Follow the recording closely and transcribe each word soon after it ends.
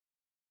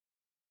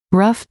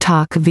Rough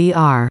Talk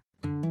VR.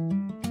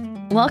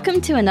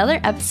 Welcome to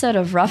another episode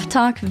of Rough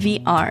Talk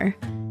VR,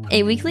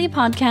 a weekly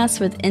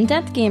podcast with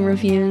in-depth game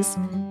reviews,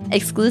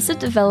 exclusive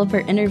developer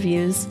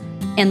interviews,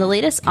 and the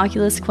latest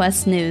Oculus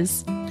Quest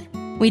news.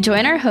 We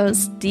join our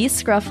hosts D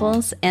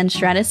Scruffles and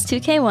Stratus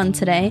 2K1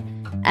 today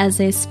as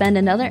they spend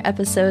another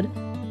episode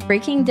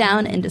breaking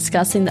down and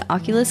discussing the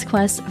Oculus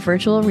Quest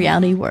virtual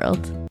reality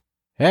world.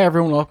 Hey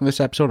everyone, welcome to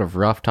this episode of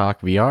Rough Talk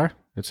VR.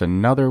 It's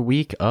another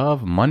week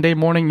of Monday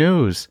morning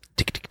news.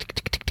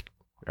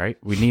 Right?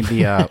 We need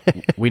the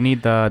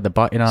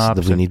button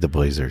ups. We need the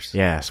blazers.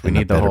 Yes, we and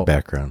need the better whole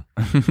background.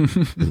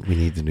 We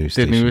need the news.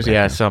 The news,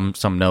 yeah, background.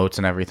 some notes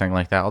and everything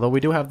like that. Although we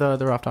do have the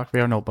Rough Talk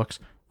VR notebooks.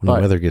 When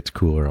the weather gets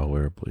cooler, I'll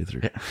wear a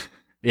blazer.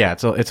 Yeah,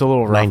 it's a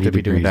little rough to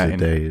be doing that. 90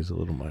 degrees a day is a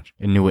little much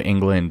in New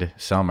England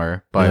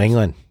summer. But New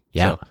England,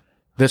 yeah. So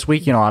this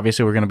week,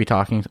 obviously we're going to be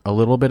talking a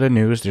little bit of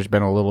news. There's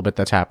been a little bit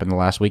that's happened the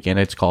last week, and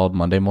it's called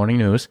Monday Morning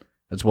News.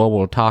 As well,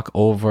 we'll talk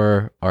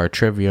over our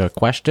trivia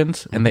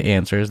questions and the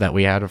answers that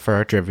we had for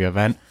our trivia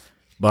event.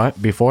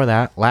 But before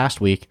that, last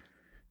week,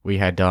 we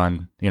had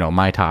done,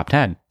 my top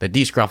 10, the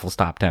D Scruffles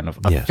top 10 of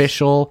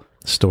official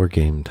store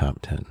game top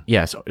 10.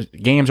 Yes,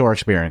 games or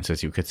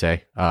experiences, you could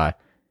say. And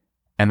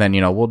then,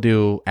 we'll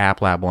do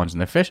App Lab ones in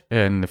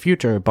the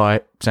future.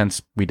 But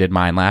since we did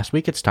mine last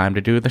week, it's time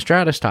to do the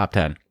Stratus top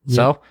 10. Yeah.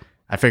 So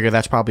I figure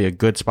that's probably a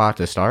good spot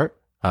to start.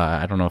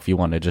 I don't know if you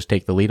want to just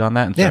take the lead on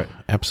that. And start.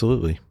 Yeah,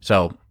 absolutely.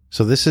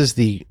 So this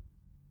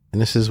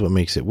is what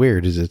makes it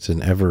weird, is it's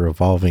an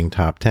ever-evolving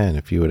top 10.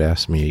 If you had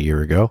asked me a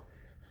year ago,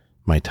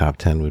 my top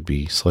 10 would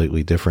be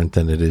slightly different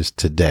than it is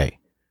today.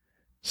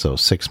 So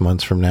 6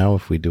 months from now,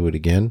 if we do it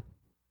again,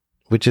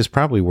 which is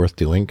probably worth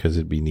doing because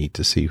it'd be neat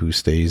to see who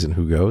stays and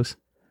who goes,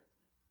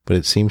 but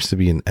it seems to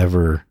be an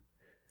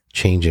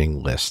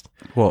ever-changing list.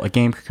 Well, a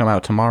game could come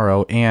out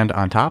tomorrow, and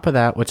on top of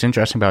that, what's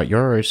interesting about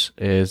yours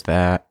is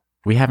that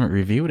we haven't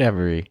reviewed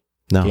every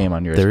game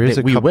on yours. There is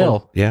a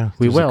couple. Yeah,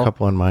 we will. A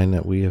couple on mine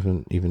that we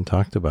haven't even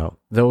talked about.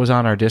 Those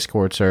on our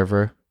Discord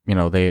server,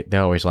 they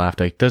always laugh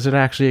like, does it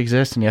actually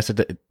exist? And yes,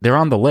 they're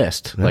on the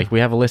list. Yeah. Like, we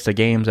have a list of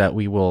games that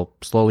we will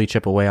slowly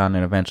chip away on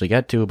and eventually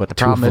get to. But the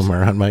problem is, two of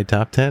them are on my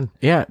top 10.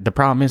 Yeah, the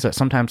problem is that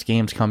sometimes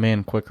games come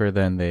in quicker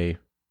than they,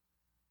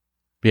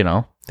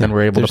 then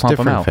we're able to pump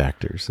them out. There's different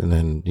factors, and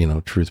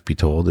then truth be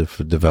told, if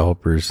a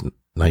developer's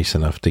nice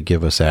enough to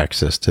give us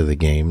access to the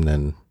game,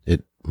 then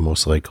it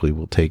most likely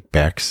will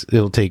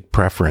it'll take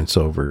preference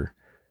over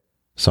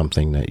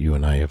something that you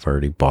and I have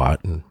already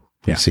bought. And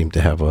we seem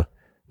to have a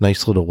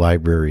nice little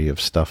library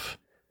of stuff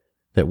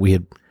that we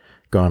had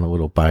gone a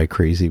little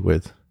crazy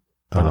with,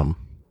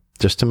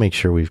 just to make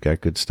sure we've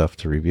got good stuff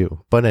to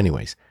review. But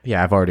anyways.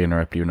 Yeah, I've already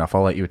interrupted you enough.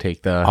 I'll let you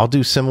take I'll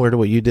do similar to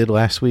what you did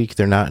last week.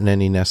 They're not in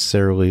any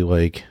necessarily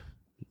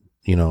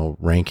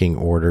ranking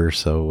order.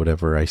 So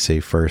whatever I say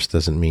first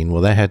doesn't mean,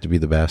 well, that had to be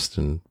the best,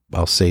 and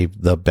I'll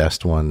save the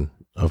best one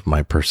of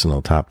my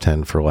personal top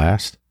 10 for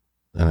last.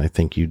 And I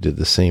think you did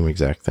the same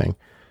exact thing.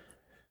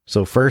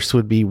 So first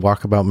would be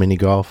Walkabout Mini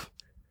Golf.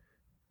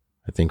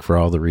 I think for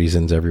all the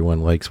reasons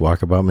everyone likes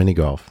Walkabout Mini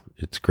Golf.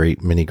 It's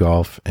great mini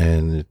golf,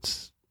 and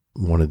it's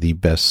one of the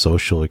best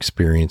social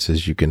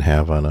experiences you can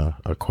have on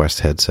a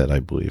Quest headset,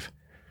 I believe.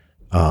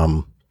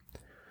 Golf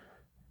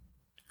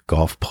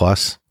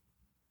Plus,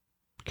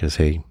 because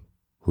hey,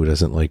 who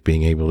doesn't like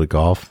being able to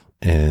golf?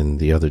 And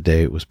the other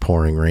day it was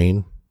pouring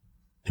rain.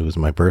 It was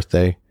my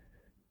birthday.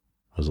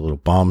 I was a little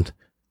bummed.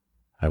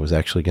 I was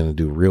actually going to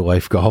do real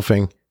life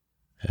golfing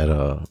at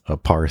a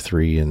par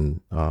 3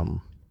 in a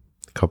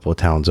couple of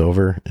towns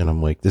over. And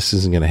I'm like, this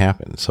isn't going to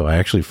happen. So I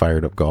actually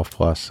fired up Golf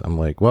Plus. I'm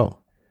like,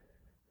 well,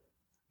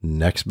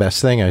 next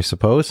best thing, I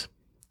suppose.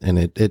 And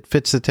it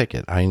fits the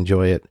ticket. I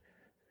enjoy it.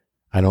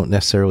 I don't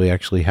necessarily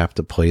actually have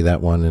to play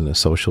that one in a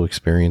social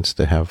experience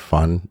to have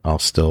fun. I'll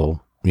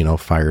still,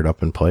 fire it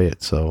up and play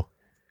it. So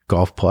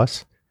Golf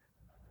Plus.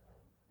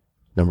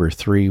 Number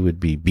 3 would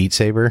be Beat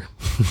Saber.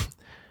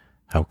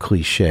 How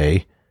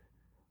cliche,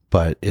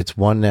 but it's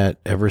one that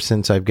ever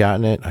since I've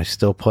gotten it, I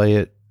still play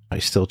it. I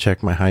still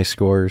check my high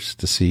scores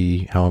to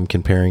see how I'm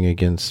comparing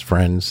against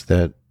friends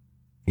that,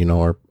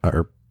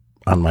 are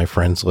on my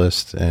friends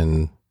list.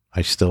 And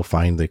I still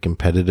find the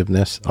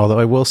competitiveness, although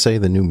I will say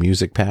the new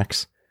music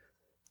packs,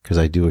 because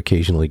I do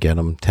occasionally get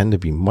them, tend to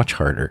be much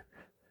harder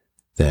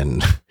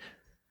than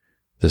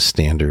the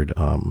standard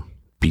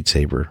Beat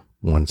Saber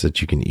ones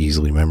that you can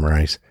easily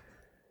memorize.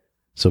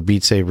 So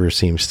Beat Saber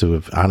seems to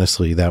have,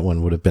 honestly, that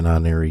one would have been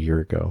on there a year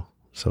ago.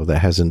 So that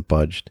hasn't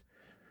budged.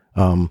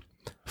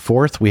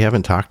 Fourth, we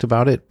haven't talked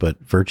about it, but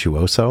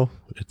Virtuoso.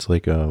 It's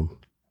like a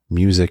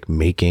music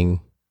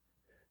making,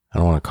 I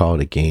don't want to call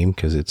it a game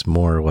because it's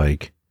more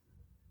like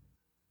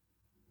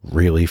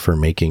really for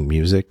making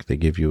music. They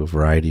give you a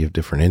variety of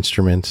different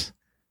instruments,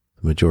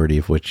 the majority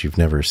of which you've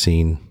never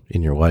seen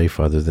in your life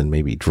other than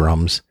maybe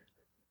drums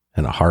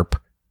and a harp.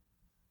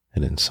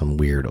 And then some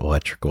weird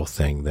electrical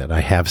thing that I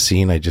have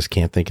seen, I just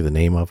can't think of the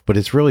name of. But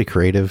it's really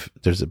creative.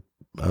 There's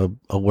a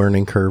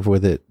learning curve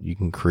with it. You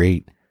can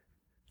create,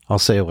 I'll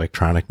say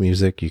electronic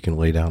music. You can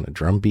lay down a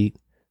drum beat.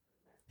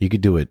 You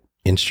could do it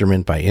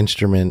instrument by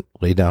instrument,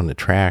 lay down the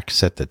track,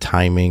 set the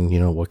timing,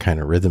 what kind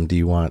of rhythm do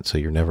you want so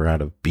you're never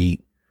out of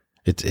beat.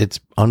 It's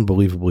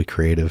unbelievably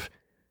creative.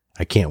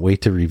 I can't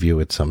wait to review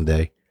it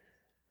someday,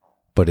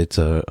 but it's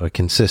a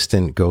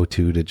consistent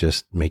go-to to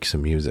just make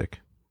some music.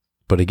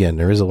 But again,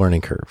 there is a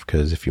learning curve,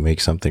 because if you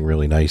make something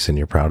really nice and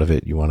you're proud of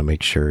it, you want to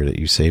make sure that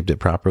you saved it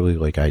properly,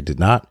 like I did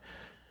not.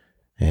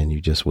 And you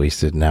just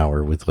wasted an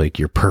hour with like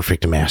your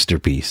perfect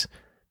masterpiece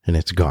and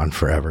it's gone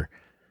forever.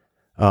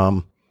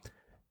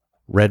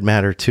 Red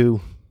Matter 2.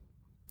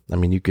 I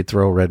mean, you could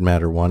throw Red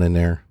Matter 1 in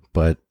there,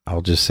 but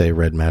I'll just say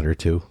Red Matter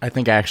 2. I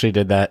think I actually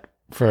did that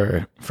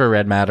for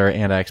Red Matter,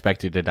 and I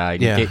Expect You to Die.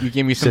 You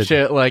gave me some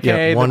shit like,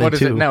 hey, what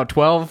is it now?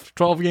 12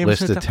 games?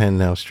 List of 10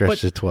 now,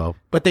 stretched to 12.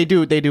 But they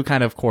do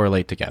kind of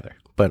correlate together.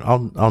 But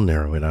I'll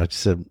narrow it. I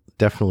said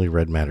definitely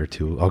Red Matter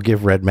 2. I'll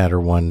give Red Matter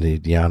 1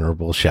 the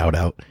honorable shout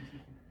out.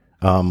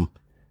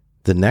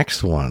 The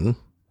next one,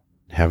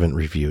 haven't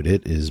reviewed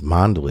it, is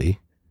Mondly,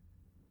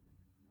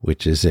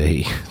 which is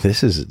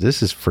this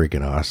is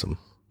freaking awesome.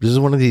 This is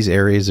one of these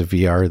areas of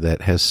VR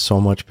that has so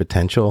much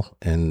potential,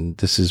 and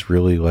this is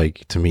really,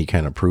 like, to me,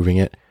 kind of proving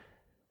it.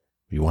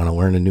 If you want to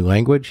learn a new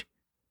language,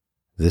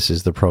 this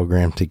is the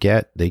program to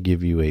get. They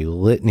give you a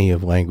litany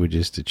of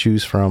languages to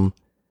choose from,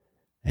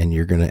 and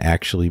you're going to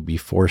actually be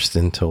forced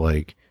into,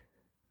 like,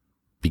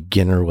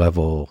 beginner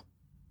level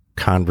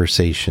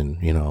conversation.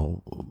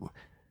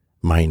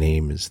 My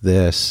name is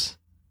this.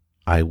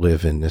 I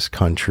live in this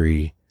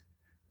country.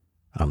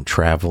 I'm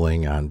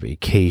traveling on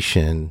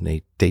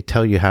vacation. They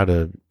tell you how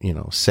to,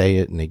 say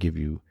it, and they give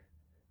you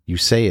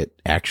say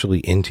it actually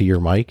into your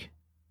mic,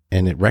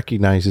 and it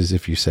recognizes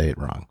if you say it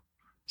wrong.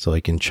 So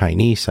like in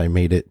Chinese, I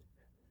made it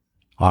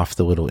off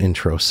the little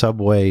intro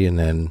subway, and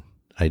then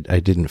I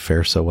didn't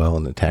fare so well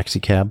in the taxi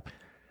cab.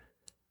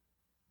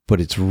 But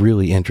it's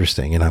really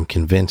interesting, and I'm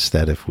convinced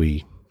that if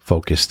we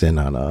focused in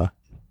on a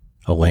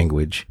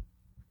language.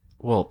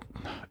 Well,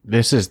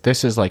 this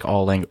is like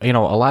all language. A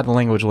lot of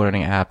language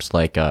learning apps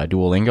like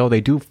Duolingo,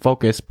 they do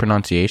focus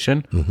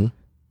pronunciation. Mm-hmm.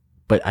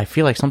 But I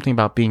feel like something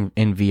about being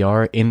in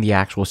VR in the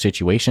actual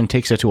situation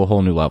takes it to a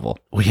whole new level.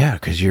 Well, yeah,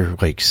 because you're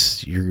like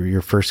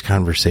your first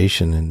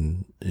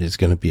conversation is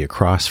going to be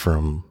across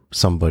from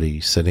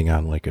somebody sitting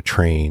on like a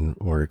train,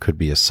 or it could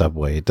be a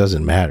subway. It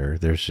doesn't matter.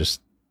 There's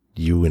just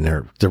you, and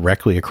they're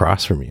directly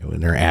across from you,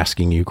 and they're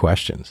asking you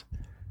questions.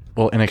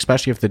 Well, and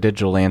especially if the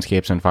digital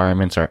landscapes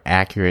environments are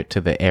accurate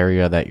to the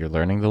area that you're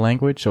learning the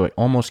language, so it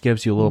almost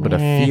gives you a little bit of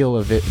feel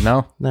of it.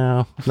 No,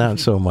 not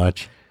so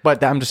much.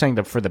 But I'm just saying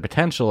that for the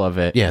potential of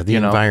it. Yeah, the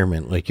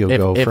environment. Like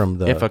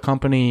if a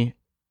company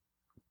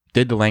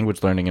did the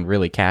language learning and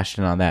really cashed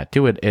in on that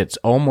too, it's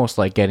almost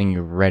like getting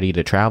you ready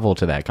to travel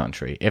to that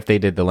country if they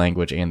did the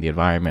language and the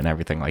environment and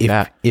everything like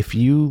that.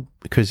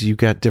 Because you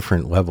got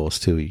different levels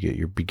too. You get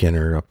your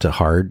beginner up to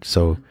hard.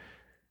 So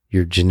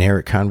your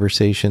generic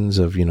conversations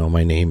of,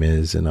 my name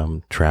is, and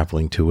I'm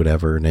traveling to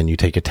whatever. And then you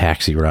take a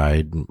taxi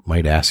ride,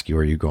 might ask you,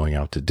 are you going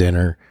out to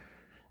dinner?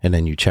 And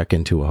then you check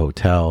into a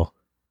hotel.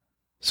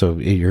 So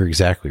you're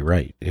exactly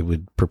right. It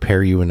would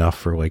prepare you enough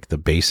for like the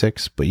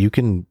basics, but you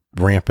can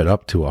ramp it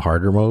up to a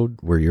harder mode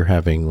where you're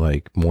having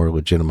like more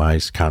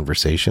legitimized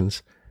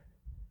conversations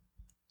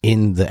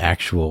in the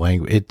actual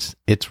language.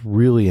 It's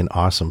really an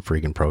awesome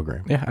freaking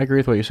program. Yeah, I agree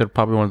with what you said.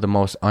 Probably one of the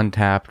most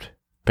untapped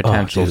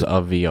potentials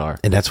of VR.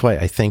 And that's why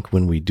I think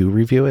when we do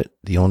review it,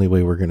 the only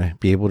way we're going to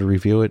be able to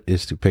review it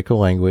is to pick a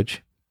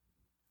language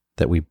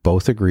that we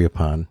both agree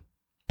upon.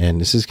 And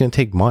this is going to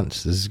take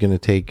months. This is going to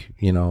take,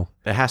 It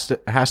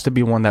has to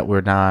be one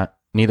that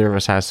neither of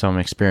us has some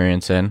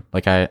experience in.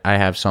 Like I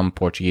have some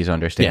Portuguese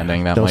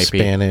understanding that no might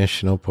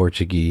Spanish, no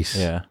Portuguese.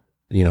 Yeah.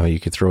 You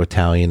could throw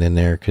Italian in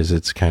there because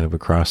it's kind of a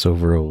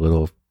crossover a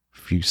little.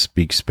 If you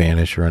speak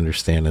Spanish or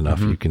understand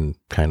enough, you can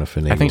kind of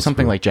finagle. I think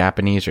something like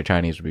Japanese or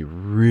Chinese would be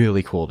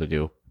really cool to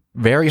do.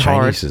 Very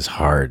hard. Chinese is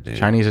hard, dude.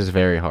 Chinese is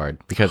very hard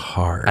because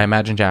I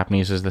imagine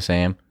Japanese is the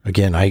same.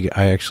 Again, I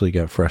actually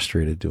got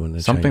frustrated doing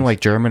this. Something Chinese. like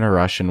German or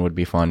Russian would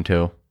be fun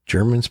too.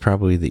 German's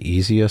probably the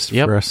easiest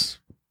for us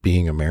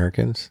being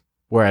Americans.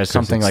 Whereas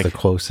something like the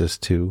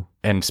closest to,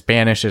 and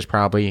Spanish is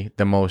probably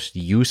the most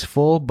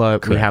useful,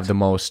 but we have the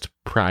most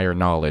prior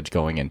knowledge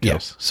going into.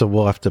 Yes, so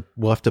we'll have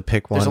to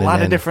pick one. There's a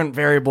lot of different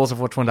variables of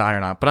which one to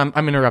iron on, but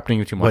I'm interrupting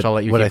you too much. I'll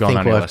let you keep going on your list. What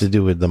I think we'll have to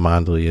do with the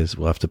Mondly is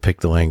we'll have to pick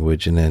the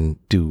language and then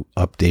do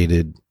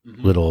updated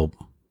little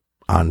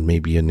on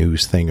maybe a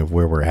news thing of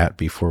where we're at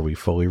before we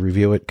fully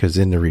review it. Because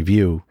in the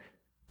review,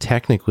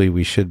 technically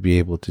we should be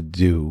able to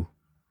do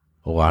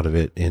a lot of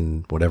it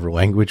in whatever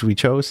language we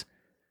chose.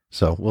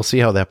 So we'll see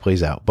how that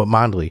plays out. But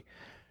Mondly,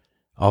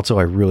 also,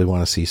 I really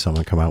want to see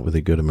someone come out with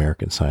a good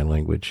American Sign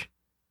Language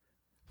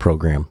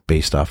program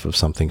based off of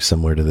something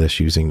similar to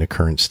this, using the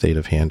current state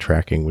of hand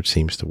tracking, which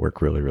seems to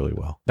work really, really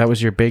well. That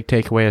was your big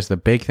takeaway as the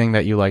big thing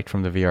that you liked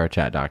from the VR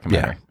Chat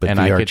documentary. Yeah, but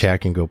VR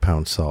Chat can go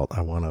pound salt.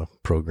 I want to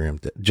program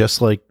that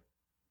just like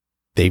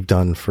they've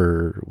done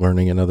for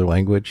learning another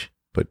language,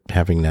 but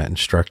having that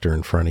instructor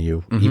in front of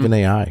you, even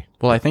AI.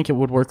 Well, I think it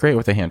would work great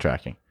with the hand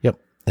tracking. Yep.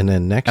 And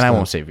then next, and I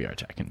won't say VR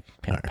Chat can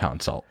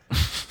pound salt.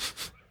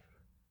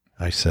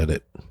 I said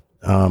it.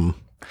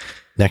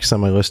 Next on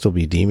my list will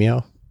be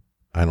Demio.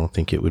 I don't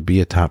think it would be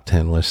a top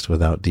 10 list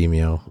without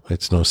Demio.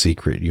 It's no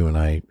secret. You and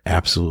I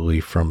absolutely,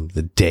 from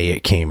the day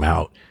it came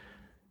out,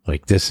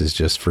 like, this is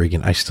just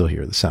freaking, I still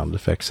hear the sound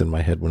effects in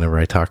my head whenever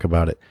I talk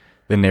about it.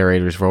 The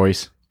narrator's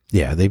voice.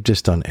 Yeah, they've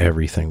just done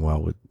everything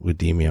well with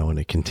Demio, and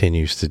it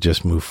continues to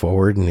just move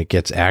forward, and it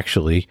gets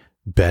actually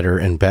better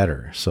and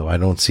better. So I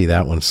don't see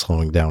that one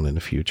slowing down in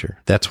the future.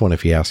 That's one,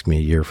 if you ask me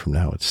a year from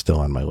now, it's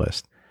still on my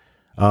list.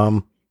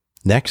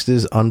 Next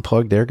is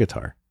Unplugged Air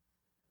Guitar.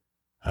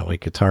 I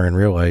like guitar in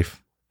real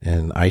life,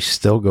 and I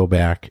still go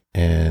back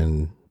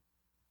and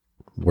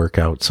work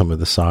out some of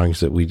the songs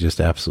that we just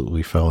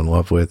absolutely fell in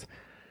love with.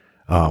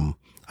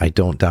 I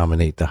don't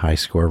dominate the high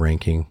score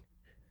ranking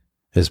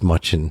as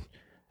much, and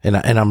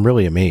I'm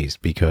really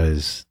amazed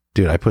because,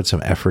 dude, I put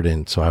some effort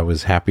in, so I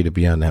was happy to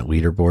be on that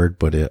leaderboard,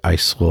 but I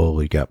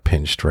slowly got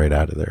pinched right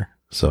out of there.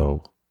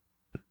 So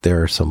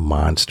there are some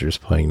monsters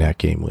playing that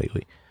game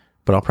lately,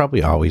 but I'll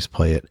probably always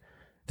play it.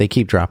 They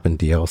keep dropping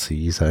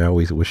DLCs. I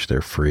always wish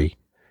they're free,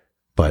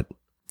 but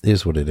it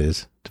is what it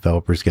is.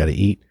 Developers got to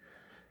eat.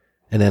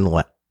 And then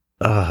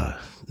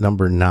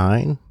number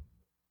 9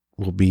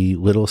 will be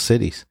Little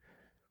Cities.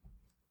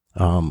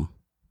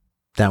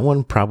 That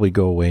one probably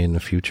go away in the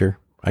future.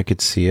 I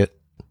could see it.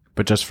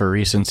 But just for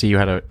recency,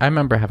 I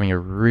remember having a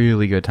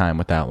really good time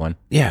with that one.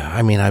 Yeah,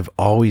 I mean, I've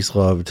always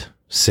loved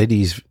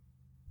Cities,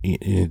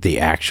 the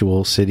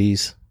actual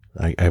Cities.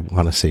 I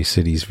want to say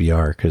Cities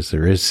VR because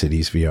there is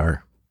Cities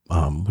VR,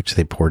 which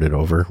they ported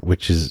over,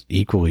 which is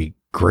equally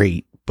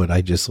great. But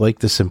I just like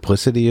the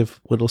simplicity of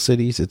Little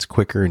Cities. It's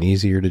quicker and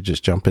easier to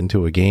just jump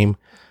into a game,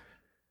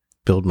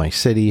 build my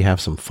city,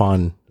 have some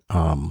fun.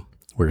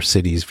 Where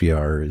Cities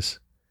VR is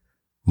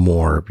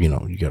more,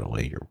 you got to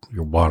lay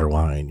your water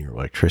line, your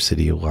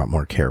electricity a lot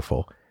more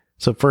careful.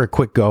 So for a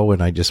quick go,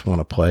 and I just want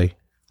to play,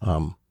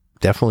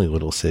 definitely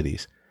Little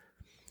Cities.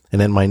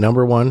 And then my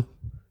number 1,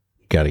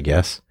 got to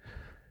guess.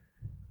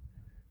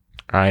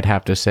 I'd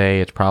have to say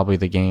it's probably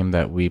the game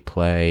that we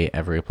play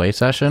every play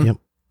session. Yep.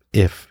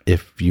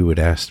 If you had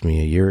asked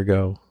me a year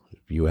ago,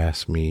 if you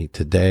asked me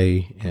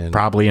today, and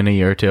probably in a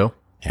year or two,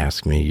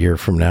 ask me a year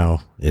from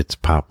now, it's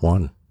Pop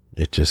 1.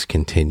 It just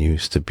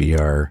continues to be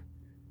our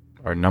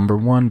number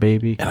 1,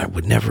 baby. And I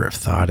would never have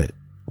thought it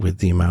with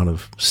the amount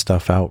of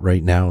stuff out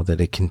right now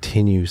that it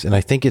continues. And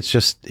I think it's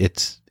just,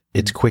 it's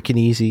quick and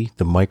easy.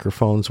 The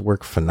microphones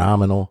work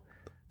phenomenal.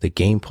 The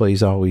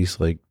gameplay's always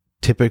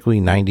typically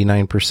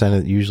 99%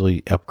 of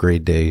usually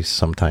upgrade days.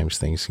 Sometimes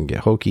things can get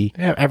hokey.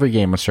 Yeah, every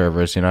game with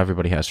servers,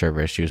 everybody has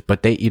server issues,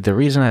 but the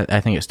reason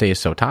I think it stays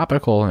so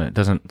topical and it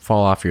doesn't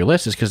fall off your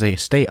list is because they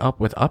stay up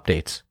with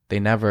updates. They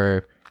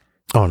never.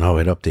 Oh no,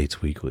 it updates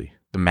weekly.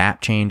 The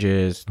map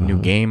changes, new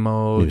game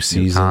modes, new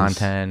seasons, new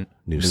content,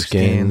 new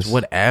skins,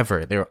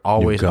 whatever. They're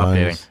always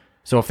updating.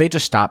 So if they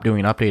just stopped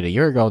doing an update a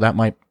year ago, that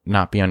might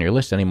not be on your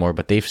list anymore,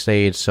 but they've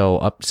stayed so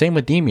up. Same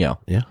with Demio.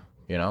 Yeah.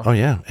 Oh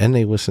yeah. And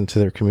they listen to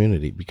their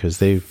community because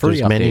there's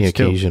many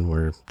occasions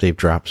where they've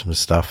dropped some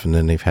stuff and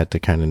then they've had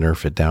to kind of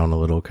nerf it down a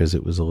little because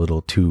it was a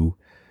little too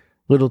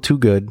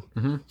good.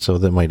 Mm-hmm. So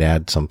they might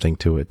add something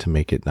to it to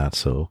make it not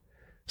so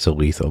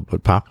lethal.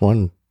 But Pop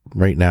 1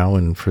 right now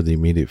and for the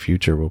immediate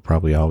future will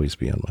probably always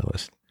be on my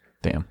list.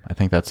 Damn. I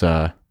think that's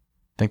a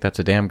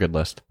damn good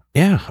list.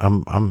 Yeah.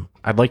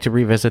 I'd like to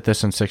revisit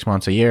this in 6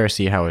 months, a year,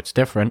 see how it's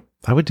different.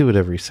 I would do it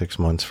every 6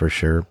 months for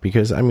sure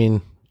because I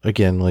mean,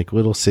 again,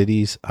 Little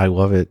Cities, I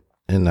love it,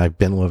 and I've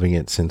been loving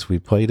it since we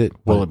played it.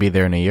 Will it be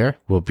there in a year?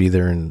 We'll be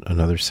there in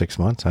another 6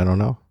 months. I don't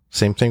know.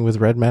 Same thing with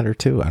Red Matter,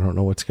 too. I don't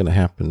know what's going to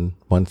happen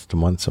month to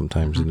month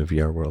sometimes in the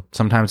VR world.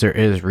 Sometimes there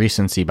is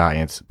recency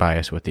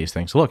bias with these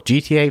things. Look,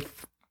 GTA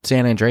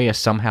San Andreas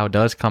somehow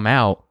does come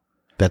out.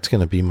 That's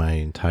going to be my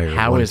entire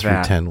 1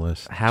 through 10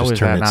 list. How is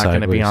that not going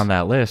to be on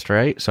that list,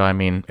 right? So, I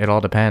mean, it all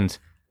depends.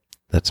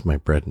 That's my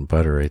bread and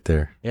butter right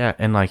there. Yeah,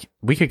 and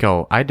we could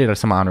go, I did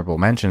some honorable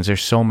mentions.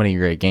 There's so many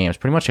great games.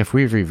 Pretty much if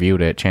we've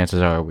reviewed it,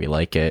 chances are we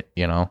like it,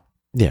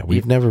 Yeah,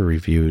 we've never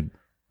reviewed,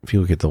 if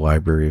you look at the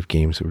library of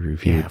games that we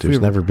reviewed, there's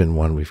never been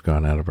one we've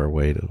gone out of our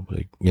way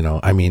to,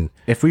 I mean.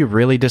 If we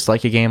really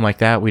dislike a game like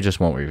that, we just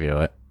won't review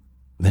it.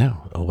 Yeah,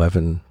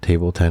 11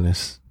 table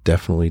tennis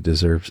definitely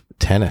deserves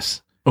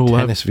tennis.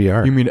 Tennis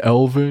VR. You mean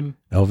Elven?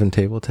 Elven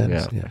table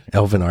tennis, yeah.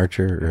 Elven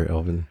Archer or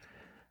Elven.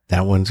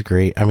 That one's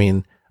great. I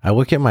mean, I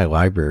look at my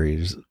library,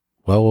 there's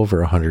well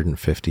over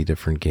 150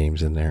 different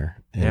games in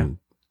there. And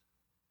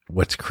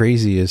what's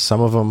crazy is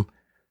some of them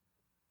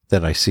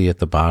that I see at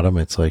the bottom,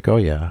 it's oh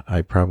yeah,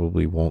 I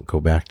probably won't go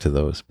back to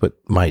those. But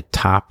my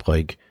top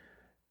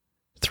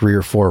 3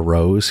 or 4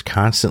 rows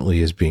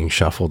constantly is being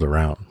shuffled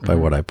around by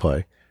what I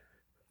play.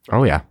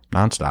 Oh yeah,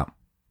 nonstop.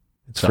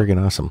 It's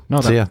friggin' awesome.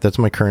 That's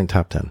my current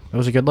top 10. It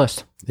was a good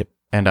list. Yep.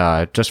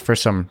 And just for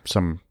some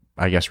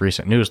I guess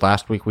recent news,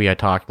 last week we had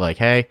talked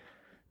hey,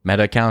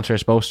 meta accounts are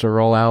supposed to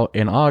roll out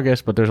in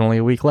August, but there's only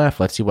a week left.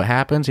 Let's see what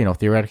happens.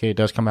 Theoretically it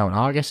does come out in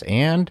August,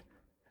 and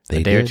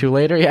a day or two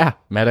later,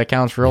 meta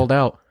accounts rolled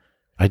out.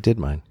 I did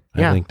mine.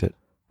 I linked it.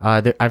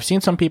 I've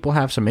seen some people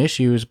have some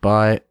issues,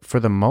 but for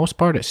the most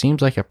part, it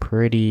seems like a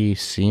pretty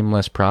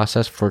seamless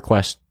process for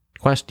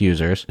Quest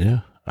users.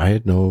 Yeah, I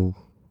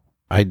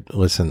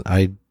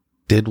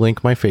did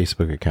link my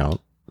Facebook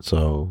account,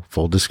 so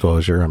full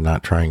disclosure, I'm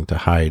not trying to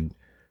hide.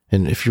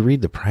 And if you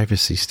read the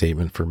privacy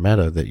statement for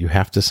Meta that you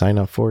have to sign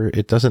up for,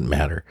 it doesn't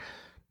matter.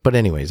 But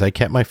anyways, I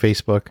kept my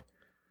Facebook.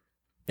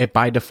 It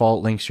by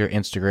default links your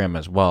Instagram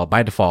as well,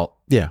 by default.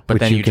 Yeah, but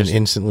then you can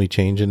instantly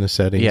change in the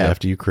settings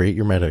after you create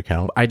your Meta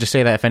account. I just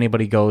say that if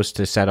anybody goes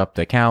to set up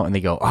the account and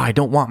they go, oh, I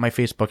don't want my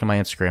Facebook and my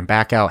Instagram,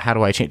 back out. How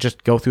do I change?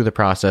 Just go through the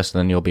process, and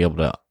then you'll be able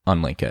to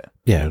unlink it.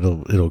 Yeah,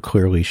 it'll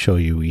clearly show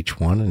you each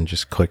one and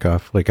just click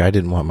off. Like I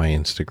didn't want my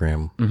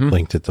Instagram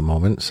linked at the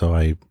moment, so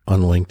I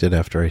unlinked it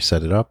after I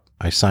set it up.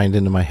 I signed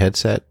into my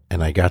headset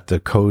and I got the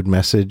code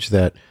message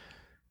that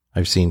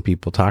I've seen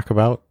people talk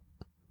about.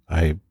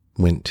 I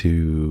went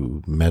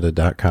to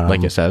meta.com.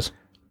 Like it says.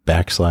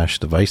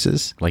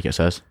 /devices. Like it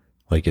says.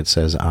 Like it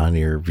says on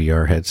your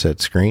VR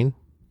headset screen.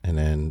 And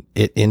then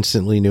it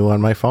instantly knew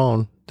on my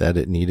phone that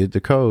it needed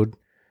the code.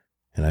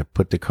 And I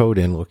put the code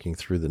in looking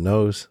through the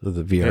nose of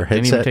the VR headset.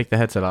 Didn't even take the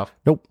headset off.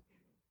 Nope.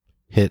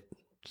 Hit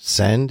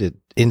send. It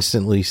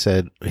instantly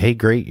said, hey,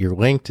 great, you're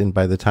linked. And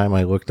by the time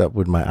I looked up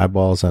with my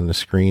eyeballs on the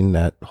screen,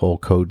 that whole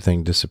code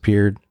thing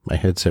disappeared. My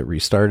headset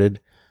restarted.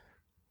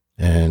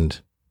 And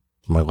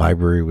my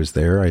library was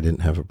there. I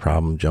didn't have a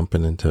problem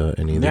jumping into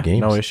any of the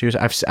games. No issues.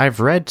 I've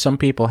read some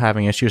people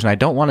having issues, and I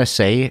don't want to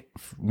say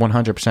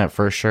 100%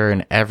 for sure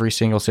in every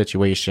single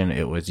situation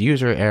it was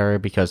user error,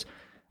 because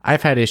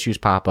I've had issues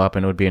pop up,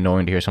 and it would be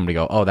annoying to hear somebody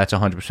go, oh, that's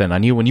 100%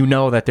 on you, when you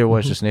know that there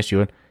was just an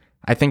issue. And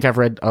I think I've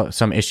read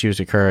some issues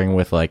occurring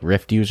with like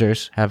Rift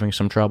users having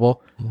some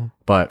trouble.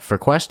 But for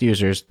Quest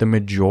users, the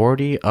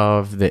majority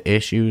of the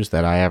issues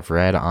that I have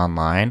read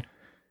online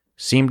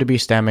seem to be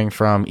stemming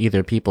from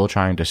either people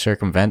trying to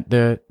circumvent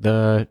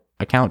the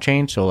account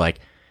change. So like,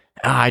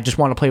 I just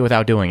want to play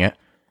without doing it.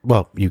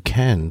 Well, you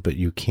can, but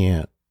you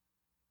can't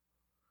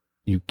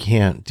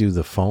do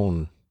the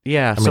phone.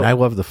 Yeah. I mean, I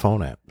love the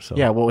phone app. So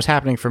yeah, what was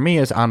happening for me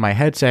is on my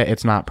headset,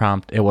 it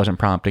wasn't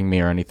prompting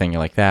me or anything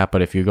like that.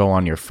 But if you go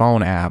on your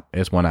phone app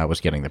is when I was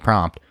getting the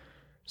prompt.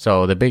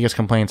 So the biggest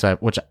complaints,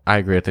 which I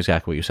agree with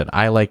exactly what you said.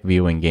 I like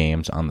viewing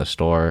games on the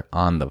store,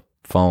 on the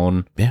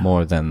phone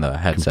more than the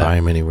headset. You can buy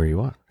them anywhere you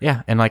want.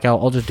 Yeah, and like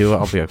I'll just do it.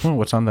 I'll be like,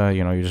 what's on the,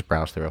 you just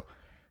browse through.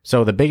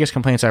 So the biggest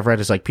complaints I've read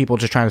is like people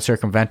just trying to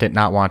circumvent it,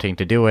 not wanting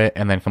to do it,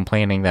 and then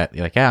complaining that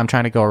like, yeah, I'm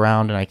trying to go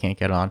around and I can't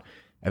get on.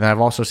 And then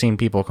I've also seen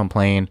people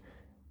complain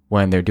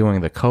when they're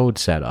doing the code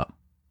setup,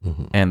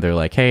 and they're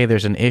like, hey,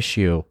 there's an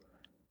issue,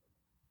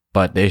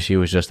 but the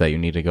issue is just that you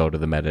need to go to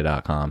the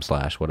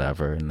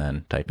meta.com/whatever and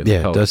then type in the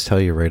code. Yeah, it does tell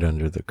you right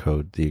under the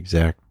code, the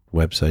exact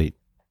website.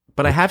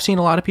 But I have seen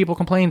a lot of people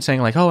complain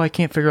saying like, oh, I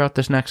can't figure out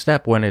this next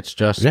step, when it's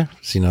just... Yeah,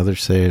 seen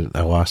others say,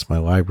 I lost my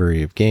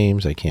library of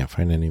games. I can't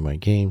find any of my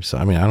games. So,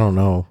 I mean, I don't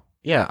know.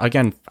 Yeah,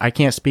 again, I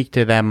can't speak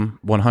to them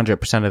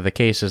 100% of the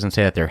cases and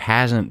say that there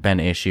hasn't been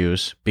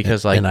issues,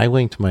 because and I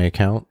linked my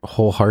account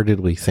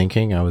wholeheartedly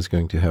thinking I was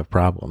going to have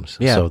problems.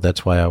 Yeah. So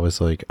that's why I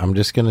was like, I'm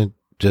just going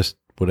to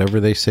whatever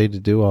they say to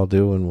do, I'll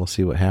do, and we'll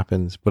see what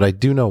happens. But I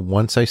do know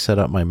once I set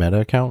up my Meta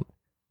account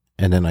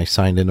and then I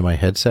signed into my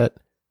headset,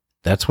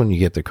 that's when you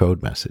get the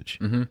code message.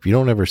 If you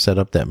don't ever set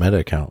up that Meta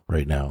account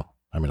right now,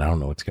 I mean, I don't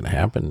know what's going to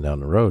happen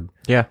down the road.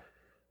 Yeah.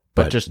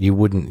 But just you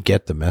wouldn't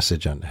get the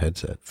message on the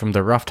headset. From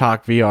the Rough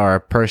Talk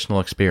VR personal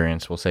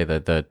experience, we'll say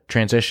that the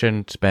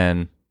transition's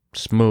been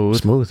smooth.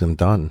 Smooth and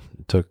done.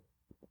 It took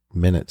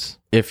minutes.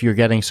 If you're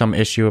getting some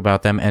issue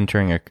about them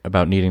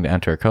about needing to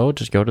enter a code,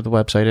 just go to the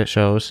website it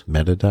shows.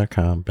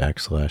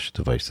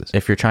 Meta.com/devices.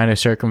 If you're trying to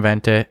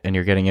circumvent it and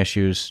you're getting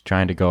issues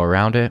trying to go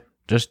around it,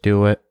 just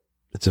do it.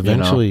 It's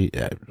eventually,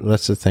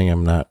 that's the thing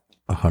I'm not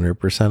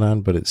 100%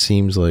 on, but it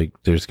seems like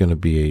there's going to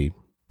be a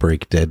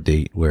break dead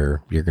date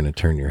where you're going to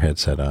turn your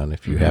headset on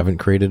if you haven't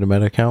created a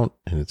Meta account,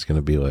 and it's going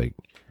to be like,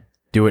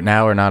 do it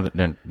now or not,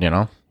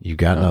 you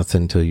got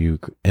nothing till you,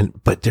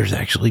 but there's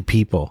actually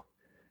people,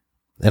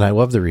 and I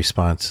love the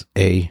response.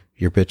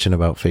 You're bitching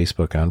about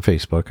Facebook on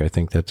Facebook. I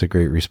think that's a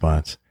great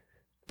response,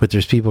 but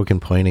there's people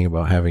complaining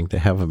about having to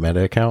have a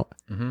Meta account.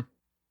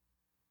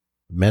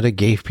 Meta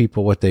gave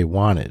people what they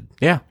wanted.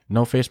 Yeah,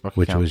 no Facebook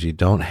which account. Was you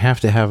don't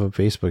have to have a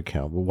Facebook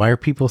account. But why are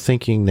people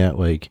thinking that,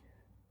 like,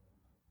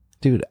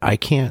 dude, I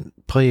can't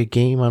play a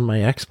game on my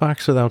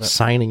Xbox without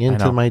signing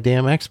into my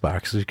damn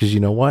Xbox? Because you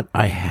know what?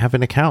 I have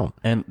an account.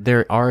 And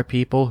there are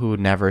people who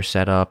never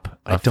set up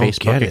a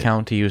Facebook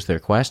account to use their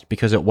Quest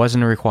because it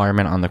wasn't a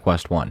requirement on the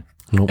Quest 1.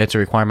 Nope. It's a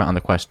requirement on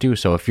the Quest 2.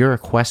 So if you're a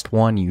Quest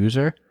 1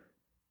 user,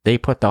 they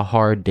put the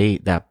hard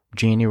date that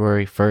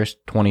January 1st,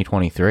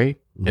 2023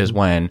 is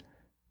when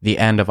the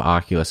end of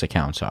Oculus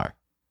accounts are.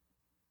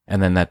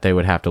 And then that they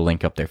would have to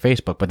link up their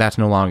Facebook, but that's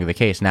no longer the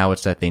case. Now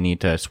it's that they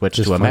need to switch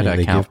to a Meta account.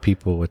 They give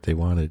people what they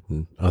wanted,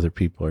 and other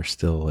people are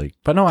still like,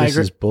 but no, this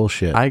is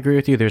bullshit. I agree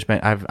with you.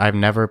 I've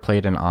never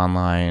played an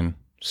online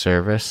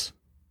service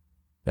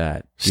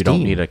that you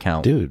don't need an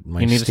account. Dude, my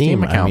you need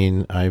Steam a Steam account. I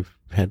mean, I've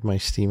had my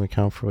Steam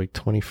account for like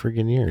 20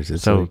 friggin' years.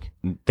 It's so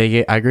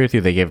like, I agree with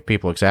you. They gave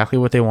people exactly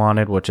what they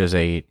wanted, which is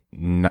a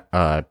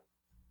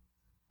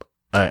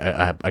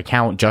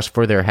account just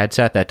for their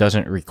headset that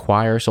doesn't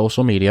require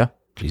social media.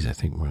 geez, I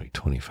think more like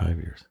 25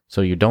 years.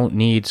 So you don't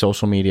need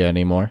social media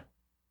anymore.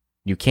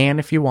 You can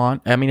if you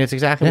want. I mean, it's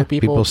exactly what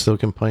people still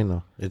complain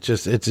though. It's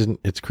just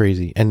it's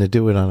crazy, and to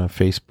do it on a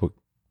Facebook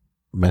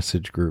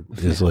message group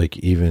is like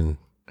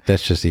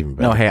that's just even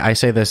better. No, hey, I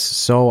say this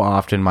so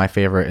often. My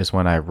favorite is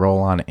when I roll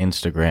on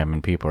Instagram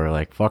and people are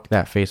like, "Fuck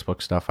that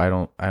Facebook stuff. I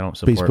don't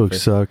support Facebook.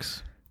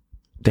 Sucks.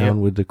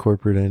 Down with the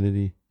corporate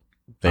entity."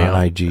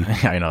 On IG.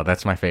 I know,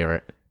 that's my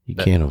favorite. You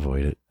can't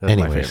avoid it. That's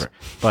Anyways. my favorite.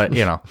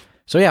 But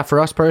so yeah, for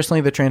us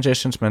personally, the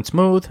transition's been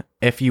smooth.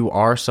 If you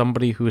are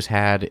somebody who's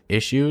had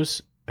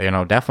issues,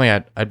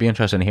 definitely I'd be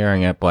interested in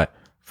hearing it. But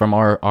from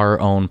our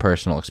own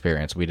personal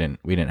experience, we didn't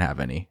have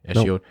any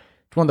issue. Nope.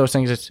 It's one of those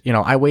things. It's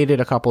I waited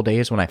a couple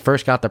days when I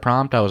first got the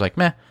prompt. I was like,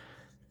 meh.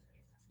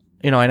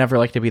 I never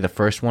like to be the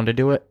first one to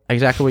do it.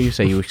 Exactly what you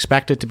say. You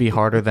expect it to be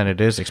harder than it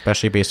is,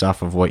 especially based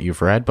off of what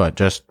you've read. But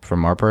just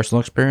from our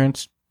personal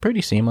experience,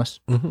 pretty seamless.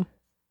 Mm-hmm.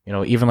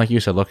 Even like you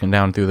said, looking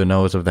down through the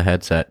nose of the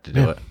headset to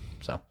do it.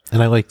 So,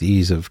 and I like the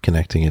ease of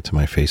connecting it to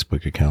my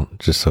Facebook account,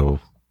 just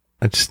so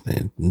it's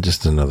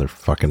just another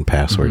fucking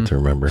password to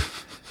remember.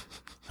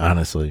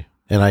 Honestly,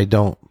 and I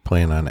don't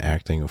plan on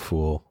acting a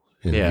fool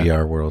in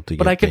VR world to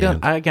get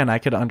banned. I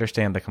could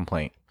understand the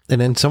complaint. And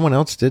then someone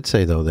else did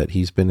say though that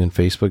he's been in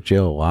Facebook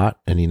jail a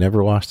lot, and he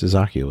never lost his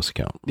Oculus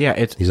account.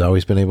 Yeah, he's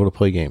always been able to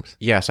play games.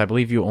 Yes, I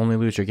believe you only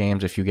lose your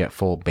games if you get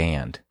full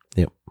banned.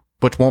 Yep,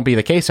 which won't be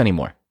the case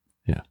anymore.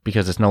 Yeah,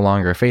 because it's no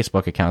longer a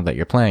Facebook account that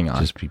you're playing on.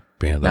 Just be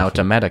banned. Now it's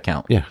a Meta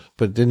account. Yeah,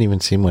 but it didn't even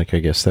seem like, I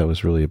guess that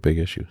was really a big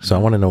issue. So I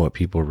want to know what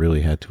people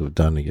really had to have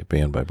done to get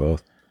banned by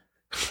both.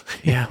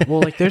 Yeah,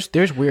 well, like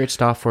there's weird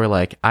stuff where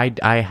like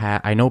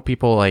I know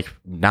people like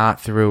not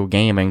through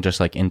gaming, just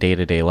like in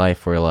day-to-day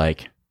life, where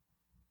like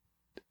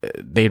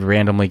they'd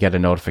randomly get a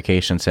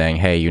notification saying,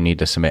 "Hey, you need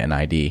to submit an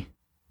ID,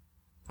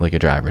 like a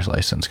driver's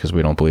license, because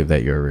we don't believe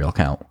that you're a real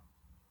account."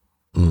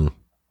 Mm.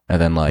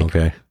 And then like,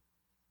 okay,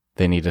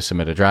 they need to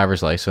submit a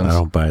driver's license. I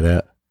don't buy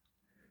that.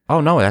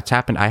 Oh no, that's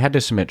happened. I had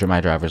to submit my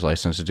driver's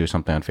license to do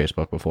something on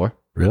Facebook before.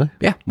 Really?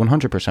 Yeah,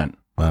 100%.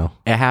 Wow,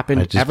 it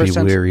happened. I'd just ever be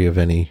since, wary of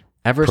any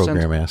ever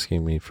program since,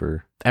 asking me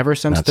for ever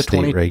since not the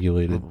state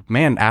regulated.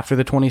 Man, after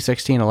the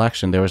 2016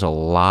 election, there was a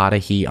lot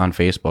of heat on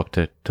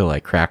Facebook to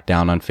like crack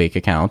down on fake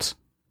accounts,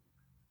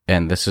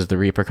 and this is the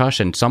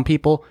repercussion. Some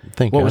people,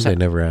 Thank God they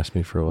never asked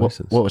me for a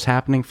license. What was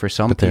happening for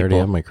some but people? They already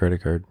have my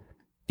credit card.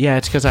 Yeah,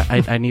 it's because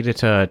I needed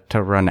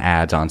to run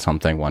ads on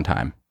something one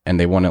time, and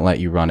they wouldn't let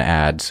you run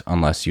ads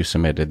unless you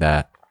submitted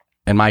that.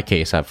 In my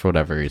case, for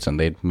whatever reason,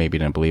 they maybe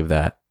didn't believe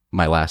that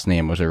my last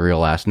name was a real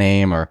last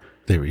name, or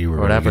you were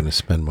really going to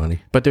spend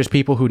money. But there's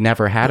people who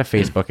never had a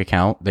Facebook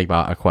account. They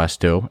bought a Quest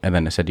 2, and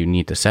then it said you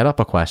need to set up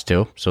a Quest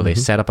 2. So they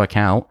set up an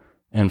account,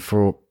 and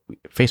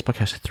Facebook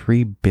has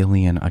 3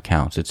 billion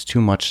accounts. It's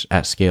too much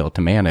at scale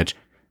to manage.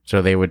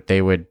 So they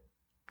would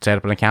set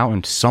up an account,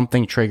 and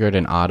something triggered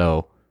an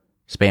auto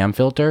spam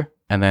filter,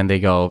 and then they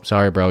go,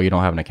 "Sorry, bro, you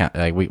don't have an account.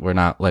 Like we're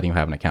not letting you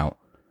have an account."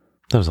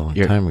 That was a long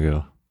time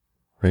ago,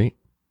 right?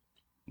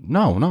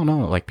 No.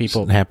 Like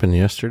people, it happened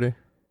yesterday.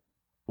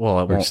 Well,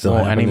 it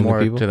won't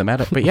anymore to the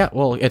Meta. But yeah,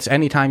 well, it's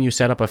anytime you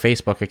set up a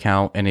Facebook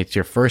account and it's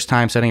your first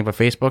time setting up a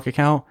Facebook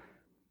account,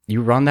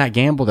 you run that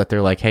gamble that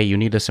they're like, "Hey, you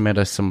need to submit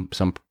us some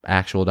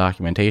actual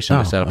documentation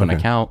to set up an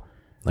account."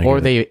 Or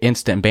they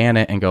instant ban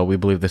it and go, "We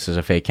believe this is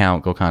a fake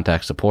account. Go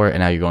contact support." And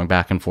now you're going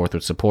back and forth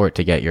with support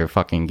to get your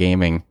fucking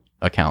gaming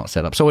account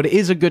set up. So it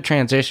is a good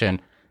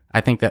transition. I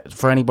think that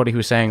for anybody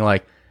who's saying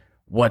like,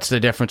 what's the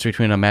difference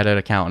between a Meta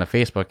account and a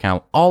Facebook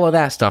account? All of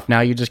that stuff. Now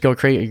you just go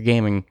create your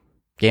gaming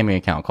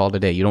account, call it a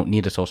day. You don't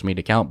need a social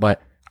media account,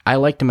 but I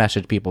like to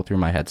message people through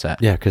my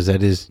headset. Yeah, because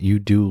that is, you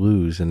do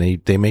lose, and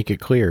they make it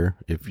clear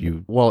if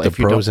you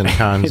pros and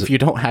cons. If you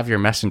don't have your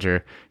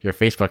Messenger, your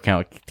Facebook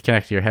account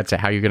connected to your headset,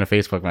 how are you going to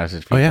Facebook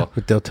message people? Oh yeah,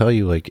 but they'll tell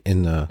you like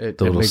in the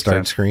little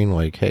start screen,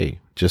 like, "Hey,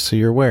 just so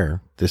you're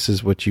aware, this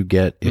is what you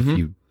get if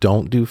you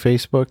don't do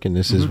Facebook, and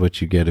this is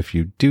what you get if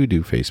you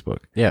do Facebook."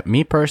 Yeah,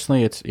 me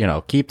personally, it's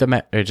keep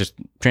the just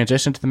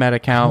transition to the Meta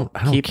account.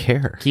 I don't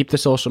care. Keep the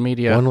social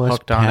media one less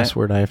hooked on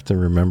password I have to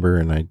remember,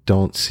 and I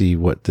don't see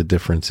what the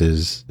difference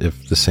is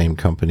if the same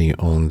company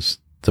owns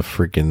the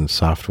freaking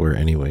software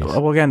anyways.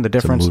 Well, again, the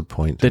difference. It's a moot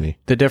point to me.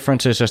 The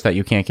difference is just that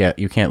you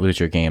can't lose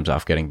your games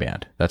off getting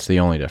banned. That's the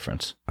only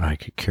difference. I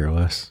could care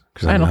less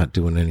because I'm not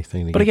doing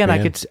anything to but get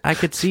again, banned. I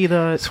could see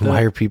the. So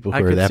why are people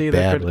who are that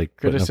bad like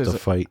putting up the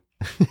fight?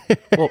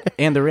 Well,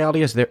 and the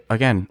reality is that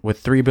again, with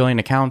 3 billion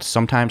accounts,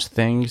 sometimes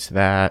things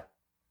that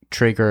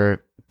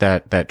trigger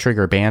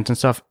trigger bans and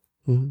stuff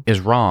is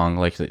wrong.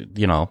 Like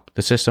the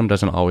system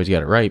doesn't always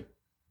get it right.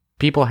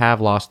 People have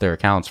lost their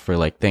accounts for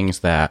like things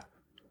that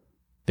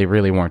they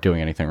really weren't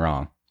doing anything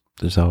wrong.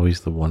 There's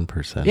always the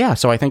 1%. Yeah,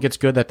 so I think it's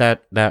good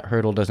that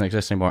hurdle doesn't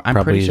exist anymore. I'm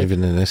probably pretty sure,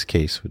 even in this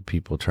case with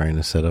people trying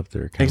to set up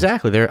their accounts.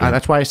 Exactly.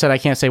 That's why I said I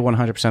can't say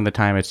 100% of the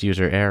time it's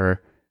user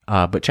error.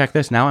 But check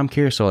this. Now I'm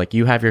curious. So like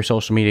you have your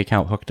social media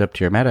account hooked up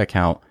to your Meta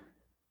account.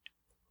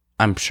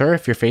 I'm sure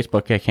if your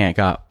Facebook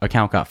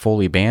account got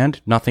fully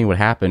banned, nothing would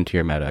happen to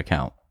your Meta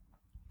account,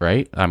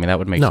 right? I mean, that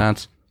would make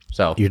sense.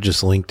 So you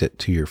just linked it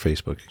to your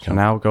Facebook account. So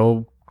now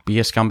go be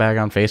a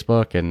scumbag on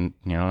Facebook and,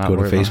 not go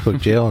to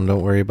Facebook jail and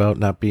don't worry about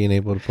not being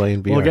able to play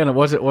in VR. Well, again, it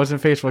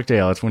wasn't Facebook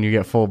jail. It's when you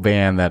get full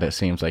ban that it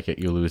seems like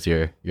you lose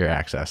your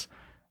access.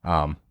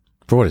 For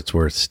what it's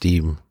worth,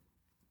 Steam,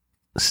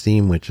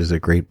 which is a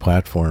great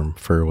platform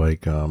for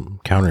like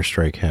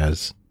Counter-Strike,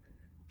 has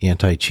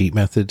anti-cheat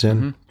methods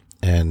in,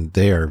 and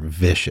they are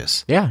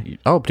vicious. Yeah.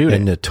 Oh, dude.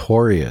 And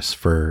notorious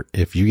for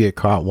if you get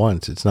caught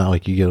once, it's not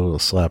like you get a little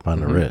slap on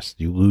the wrist.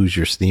 You lose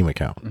your Steam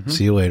account.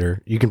 See you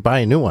later. You can buy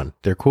a new one.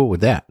 They're cool with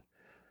that.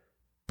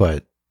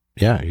 But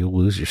yeah, you'll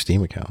lose your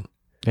Steam account.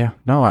 Yeah.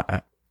 No,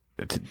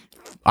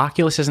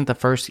 Oculus isn't the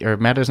first, or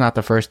Meta's not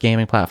the first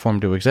gaming platform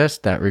to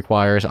exist that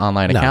requires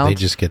online accounts. They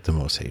just get the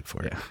most hate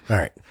for it. All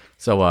right.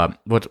 So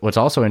what's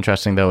also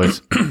interesting though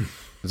is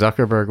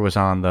Zuckerberg was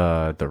on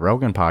the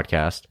Rogan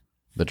podcast,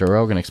 the Joe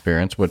Rogan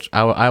Experience, which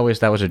I always,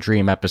 that was a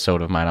dream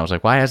episode of mine. I was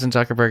like, why hasn't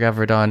Zuckerberg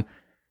ever done,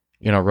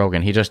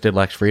 Rogan? He just did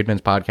Lex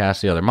Friedman's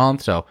podcast the other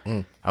month. So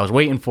I was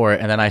waiting for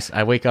it. And then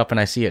I wake up and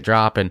I see it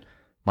drop and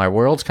my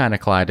worlds kind of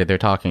collided. They're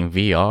talking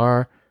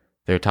VR.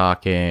 They're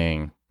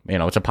talking,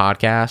 it's a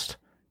podcast.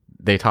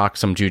 They talk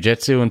some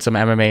jujitsu and some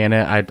MMA in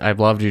it. I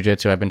love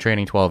jujitsu. I've been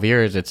training 12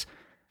 years. It's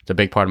a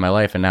big part of my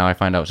life. And now I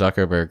find out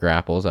Zuckerberg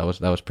grapples. That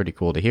was pretty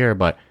cool to hear.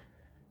 But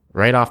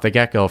right off the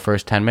get-go,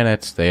 first 10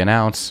 minutes, they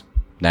announce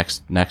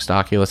next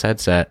Oculus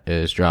headset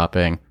is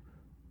dropping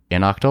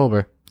in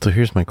October. So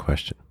here's my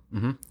question.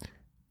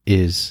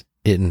 Is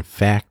it in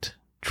fact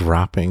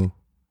dropping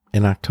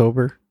in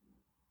October?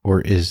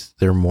 Or is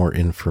there more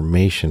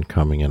information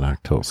coming in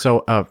October?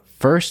 So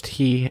first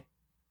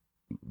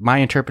my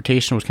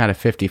interpretation was kind of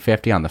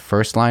 50-50 on the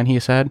first line he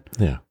said.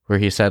 Yeah. Where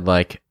he said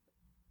like,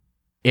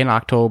 in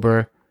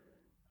October,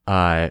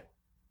 we're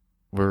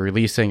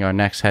releasing our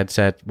next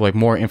headset, like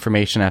more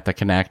information at the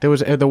Connect. It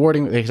was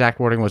the exact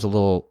wording was a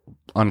little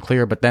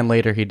unclear, but then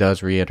later he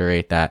does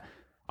reiterate that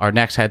our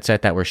next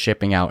headset that we're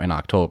shipping out in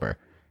October.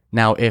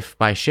 Now, if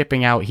by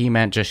shipping out he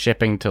meant just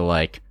shipping to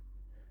like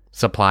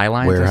supply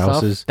lines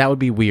warehouses and stuff, that would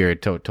be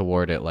weird to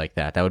word it like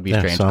that. That would be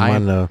strange. So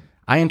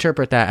I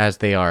interpret that as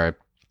they're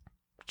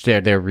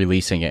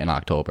releasing it in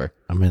October.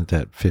 I meant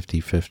that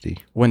 50-50.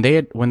 When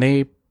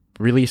they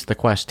released the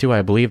Quest 2,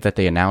 I believe that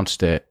they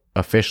announced it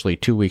officially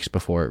 2 weeks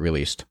before it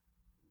released.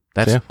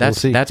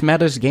 That's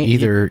Meta's game.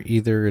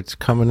 Either it's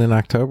coming in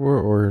October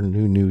or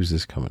new news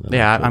is coming in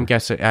October. I'm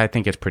guessing. I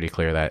think it's pretty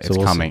clear that it's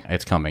coming. See.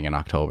 It's coming in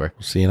October.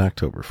 We'll see in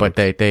October. But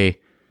they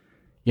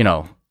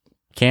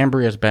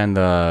Cambria's been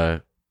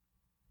the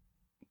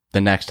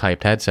next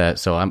hyped headset,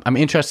 so I'm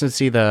interested to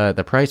see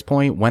the price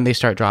point when they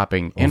start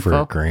dropping info.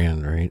 Over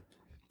 $1,000, right?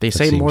 They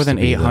say more than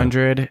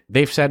 800.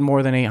 They've said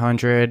more than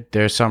 800.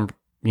 There's some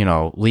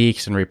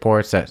leaks and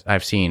reports that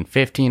I've seen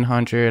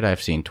 1,500.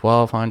 I've seen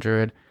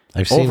 1,200.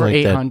 I've seen over like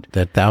 800.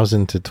 That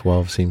 1,000 to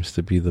 12 seems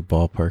to be the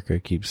ballpark I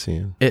keep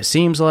seeing. It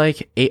seems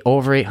like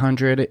over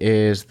 800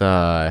 is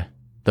the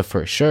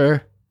for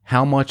sure.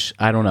 How much?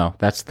 I don't know.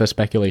 That's the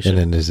speculation.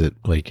 And then is it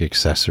like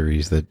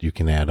accessories that you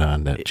can add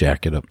on that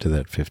jack it up to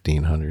that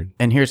 1,500?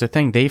 And here's the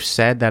thing. They've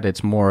said that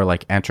it's more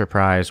like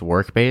enterprise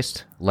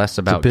work-based, less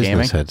about it's a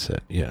gaming. business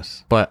headset,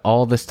 yes. But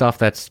all the stuff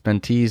that's been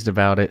teased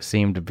about it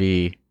seem to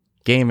be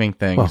gaming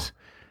things. Well,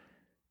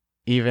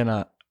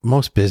 even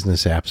most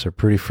business apps are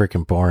pretty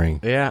freaking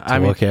boring to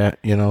look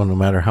at, no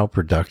matter how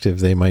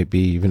productive they might be,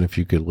 even if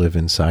you could live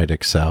inside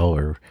Excel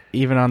or...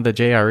 Even on the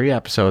JRE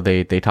episode,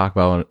 they talk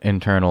about an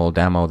internal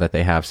demo that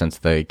they have since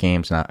the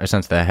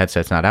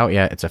headset's not out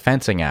yet. It's a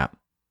fencing app.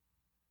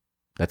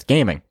 That's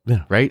gaming,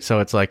 right? So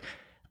it's like,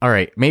 all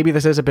right, maybe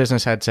this is a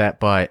business headset,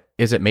 but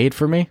is it made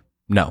for me?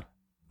 No.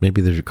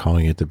 Maybe they're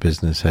calling it the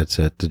business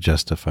headset to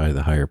justify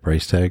the higher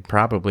price tag.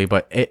 Probably,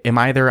 but am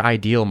I their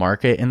ideal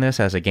market in this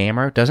as a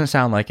gamer? Doesn't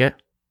sound like it.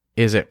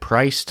 Is it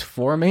priced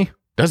for me?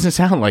 Doesn't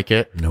sound like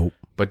it. Nope.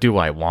 But do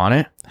I want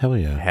it? Hell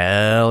yeah.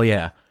 Hell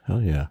yeah.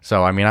 Hell yeah.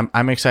 So I mean,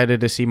 I'm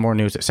excited to see more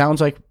news. It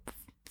sounds like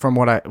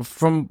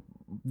from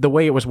the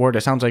way it was worded,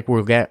 it sounds like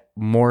we'll get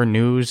more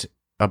news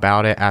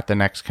about it at the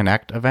next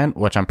Connect event,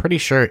 which I'm pretty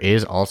sure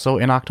is also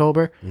in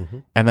October.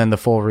 And then the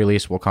full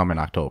release will come in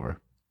October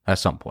at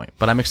some point.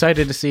 But I'm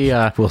excited to see.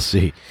 We'll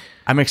see.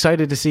 I'm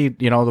excited to see,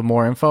 the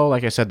more info.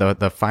 Like I said,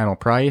 the final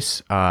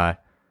price.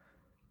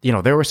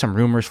 There were some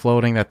rumors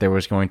floating that there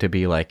was going to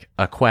be like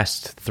a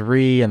Quest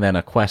 3 and then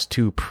a Quest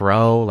 2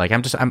 Pro. Like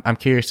I'm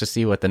curious to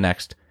see what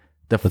Let's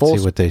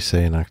see what they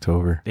say in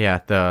October. Yeah,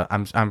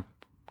 I'm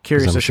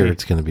curious. I'm sure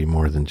it's going to be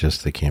more than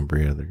just the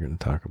Cambria they're going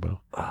to talk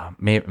about.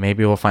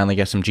 Maybe we'll finally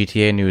get some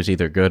GTA news,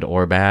 either good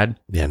or bad.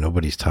 Yeah,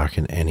 nobody's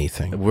talking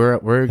anything.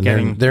 We're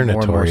getting they're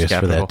more notorious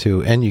and more for that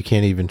too, and you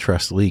can't even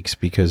trust leaks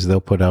because they'll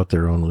put out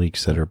their own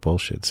leaks that are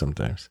bullshit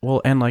sometimes.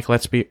 Well, and like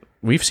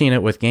we've seen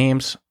it with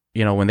games.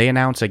 When they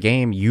announce a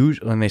game,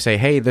 when they say,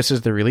 "Hey, this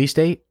is the release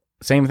date,"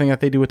 same thing that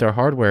they do with their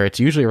hardware, it's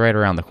usually right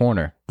around the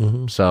corner.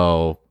 Mm-hmm.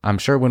 So I'm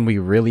sure when we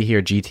really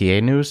hear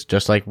GTA news,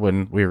 just like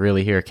when we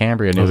really hear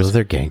Cambria news.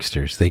 They're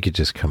gangsters. They could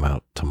just come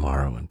out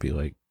tomorrow and be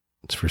like,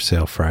 it's for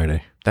sale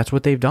Friday. That's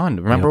what they've done.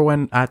 Remember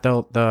when at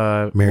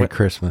the Merry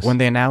Christmas. When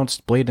they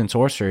announced Blade and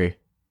Sorcery,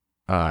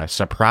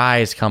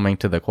 surprise coming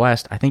to the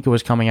Quest, I think it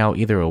was coming out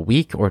either a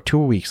week or 2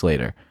 weeks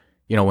later.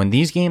 You know, when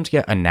these games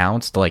get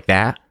announced like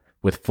that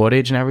with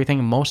footage and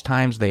everything, most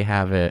times they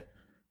have it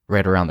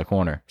right around the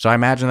corner. So I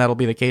imagine that'll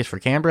be the case for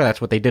Cambria. That's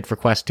what they did for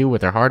Quest 2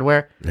 with their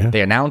hardware. Yeah.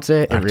 They announce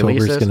it, October's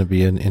releases. October's going to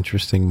be an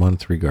interesting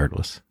month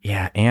regardless.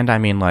 Yeah, and I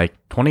mean, like,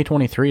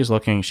 2023 is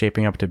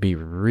shaping up to be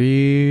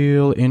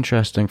real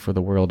interesting for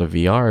the world of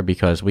VR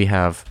because we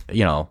have,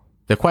 you know,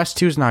 the Quest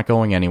 2 is not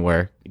going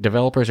anywhere.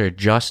 Developers are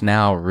just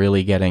now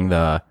really getting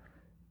the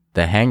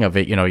hang of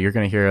it. You know, you're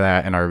going to hear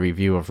that in our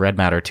review of Red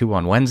Matter 2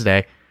 on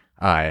Wednesday.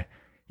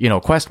 You know,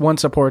 Quest 1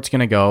 support's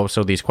going to go,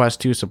 so these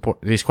Quest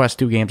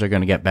 2 games are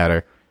going to get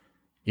better.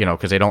 You know,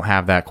 because they don't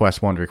have that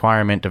Quest 1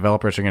 requirement.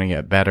 Developers are going to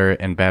get better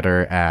and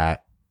better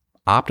at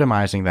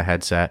optimizing the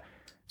headset.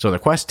 So the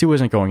Quest 2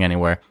 isn't going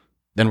anywhere.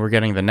 Then we're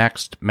getting the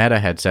next Meta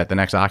headset, the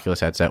next Oculus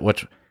headset,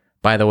 which,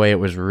 by the way, it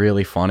was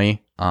really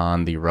funny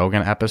on the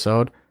Rogan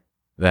episode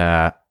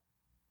that,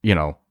 you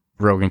know,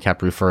 Rogan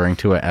kept referring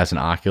to it as an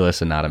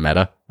Oculus and not a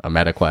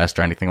Meta Quest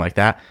or anything like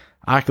that.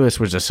 Oculus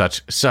was just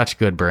such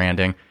good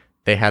branding.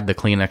 They had the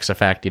Kleenex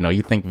effect. You know,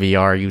 you think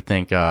VR, you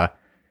think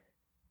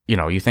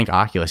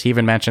Oculus. He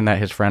even mentioned that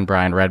his friend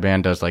Brian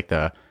Redband does like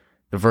the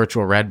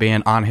virtual Red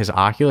Band on his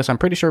Oculus. I'm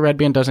pretty sure Red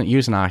Band doesn't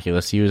use an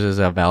Oculus. He uses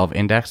a Valve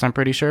Index, I'm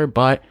pretty sure.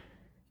 But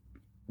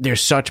there's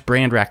such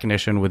brand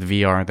recognition with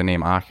VR and the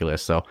name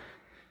Oculus. So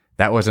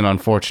that was an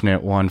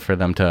unfortunate one for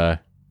them to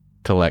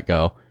let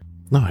go.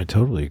 No, I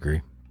totally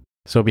agree.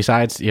 So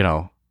besides, you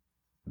know,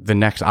 the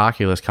next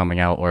Oculus coming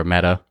out or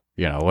Meta,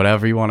 you know,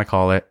 whatever you want to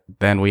call it,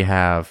 then we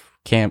have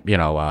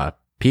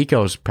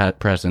Pico's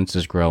presence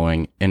is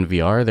growing in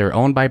VR. They're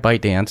owned by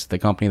ByteDance, the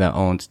company that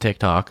owns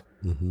TikTok.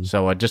 Mm-hmm.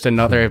 So just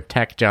another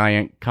tech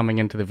giant coming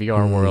into the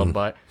VR world.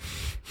 But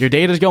your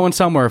data's going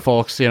somewhere,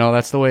 folks. You know,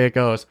 that's the way it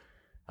goes.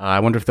 I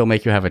wonder if they'll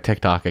make you have a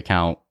TikTok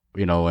account,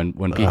 you know,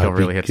 when Pico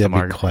really hits the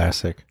market.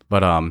 Classic.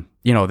 But,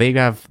 you know,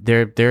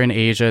 they're in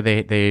Asia.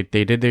 They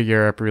did their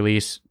Europe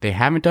release. They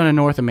haven't done a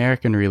North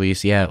American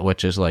release yet,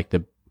 which is like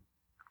the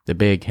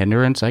big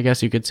hindrance, I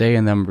guess you could say,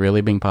 in them really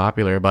being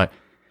popular. But,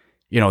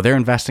 you know, they're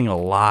investing a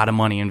lot of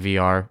money in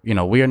VR. You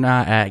know, we are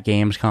not at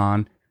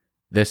Gamescom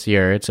this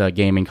year. It's a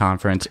gaming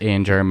conference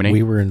in Germany.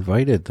 We were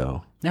invited,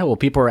 though. Yeah, well,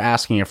 people were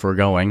asking if we're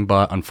going,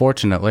 but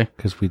unfortunately...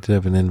 Because we did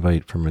have an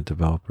invite from a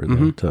developer,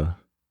 though,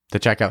 to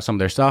check out some of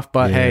their stuff.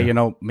 But, hey, you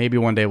know, maybe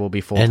one day we'll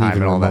be full-time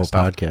and all that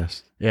stuff.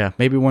 Podcast. Yeah,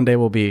 maybe one day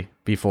we'll be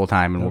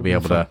full-time and we'll be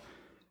able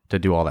to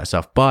do all that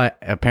stuff. But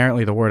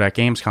apparently the word at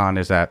Gamescom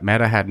is that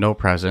Meta had no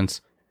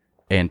presence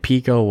and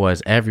Pico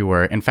was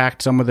everywhere. In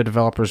fact, some of the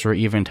developers were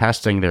even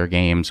testing their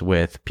games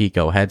with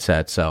Pico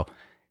headsets. So,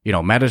 you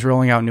know, Meta's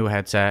rolling out a new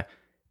headset.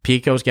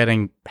 Pico's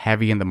getting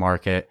heavy in the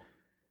market.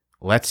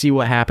 Let's see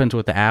what happens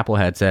with the Apple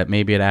headset.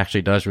 Maybe it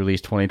actually does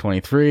release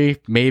 2023.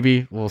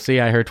 Maybe. We'll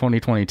see. I heard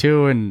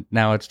 2022 and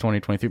now it's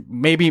 2023.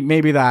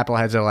 Maybe the Apple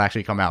headset will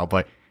actually come out.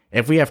 But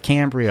if we have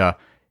Cambria,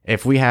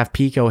 if we have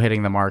Pico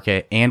hitting the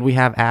market and we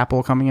have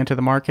Apple coming into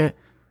the market,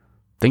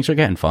 things are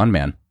getting fun,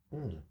 man.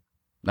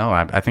 No,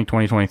 I think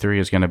 2023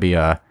 is going to be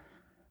a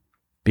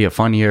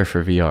fun year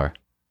for VR.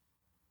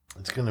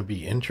 It's going to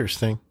be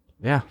interesting.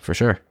 Yeah, for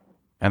sure.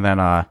 And then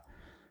I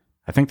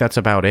think that's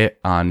about it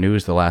on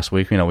news the last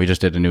week. You know, we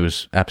just did a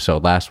news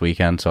episode last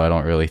weekend, so I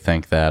don't really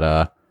think that...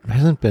 There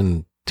hasn't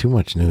been too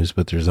much news,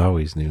 but there's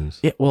always news.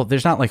 Yeah, well,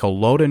 there's not like a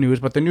load of news,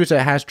 but the news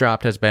that has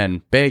dropped has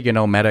been big. You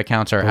know, Meta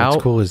accounts are out.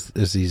 What's cool is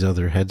these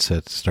other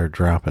headsets start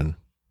dropping.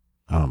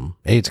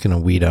 It's going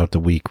to weed out the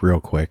weak real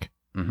quick.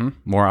 Mm-hmm.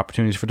 More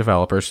opportunities for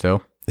developers,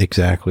 too.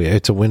 Exactly.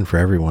 It's a win for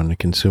everyone, the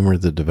consumer,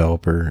 the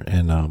developer,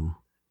 and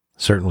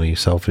certainly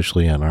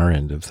selfishly on our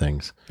end of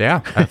things. Yeah,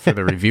 for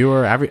the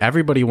reviewer,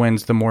 everybody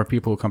wins the more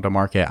people who come to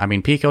market. I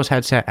mean, Pico's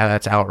headset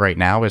that's out right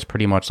now is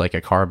pretty much like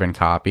a carbon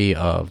copy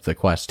of the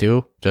Quest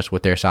 2, just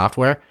with their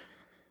software.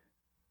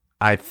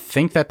 I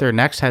think that their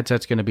next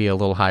headset's going to be a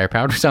little higher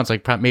powered. It sounds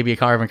like maybe a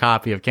carbon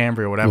copy of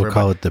Cambria or whatever. We'll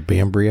call it the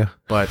Bambria.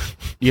 But,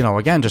 you know,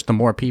 again, just the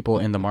more people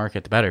in the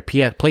market, the better.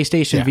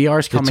 PlayStation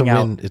VR's coming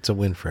out. It's a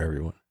win for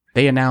everyone.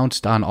 They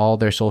announced on all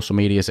their social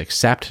medias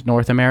except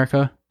North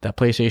America that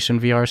PlayStation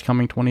VR is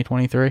coming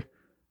 2023.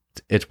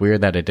 It's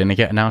weird that it didn't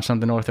get announced on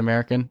the North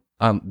American.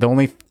 The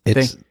only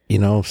thing... You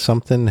know,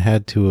 something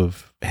had to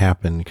have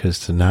happened because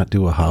to not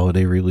do a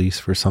holiday release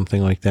for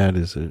something like that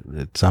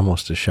it's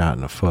almost a shot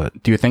in the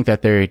foot. Do you think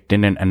that they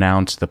didn't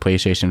announce the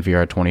PlayStation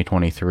VR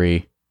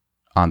 2023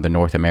 on the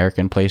North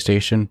American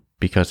PlayStation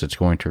because it's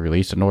going to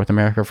release in North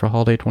America for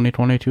holiday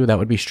 2022? That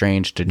would be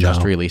strange to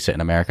just release it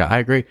in America. I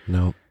agree.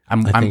 No.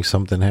 I think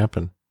something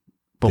happened.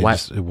 But why?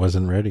 It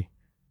wasn't ready.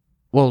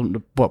 Well,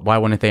 but why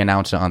wouldn't they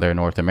announce it on their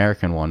North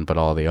American one, but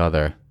all the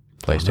other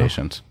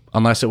PlayStations?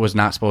 unless it was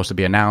not supposed to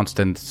be announced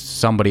and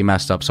somebody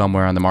messed up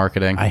somewhere on the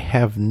marketing. I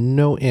have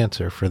no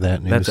answer for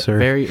that news, That's sir. a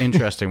very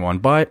interesting one.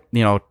 But,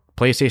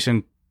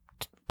 PlayStation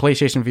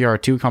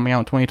VR 2 coming out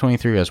in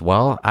 2023 as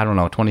well. I don't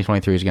know.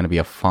 2023 is going to be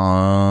a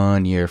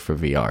fun year for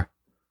VR.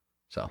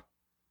 So,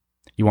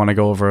 you want to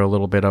go over a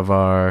little bit of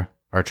our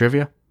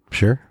trivia?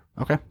 Sure.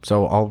 Okay.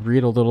 So, I'll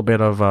read a little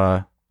bit of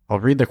I'll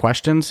read the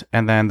questions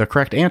and then the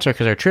correct answer,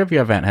 because our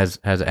trivia event has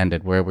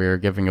ended, where we're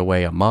giving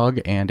away a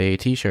mug and a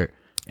t-shirt.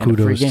 And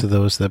kudos to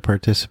those that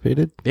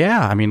participated.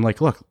 Yeah. I mean,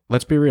 look,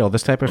 let's be real.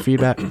 This type of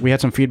feedback, we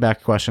had some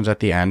feedback questions at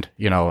the end.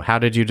 How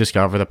did you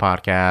discover the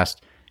podcast?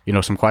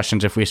 Some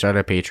questions if we started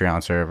a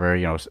Patreon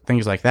server,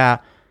 things like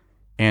that.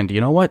 And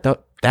you know what?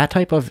 That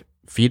type of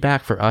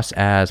feedback for us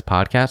as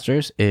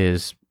podcasters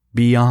is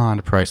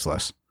beyond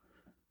priceless.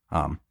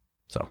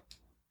 So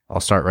I'll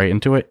start right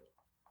into it.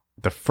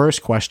 The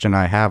first question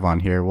I have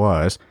on here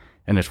was,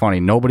 and it's funny,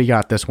 nobody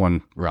got this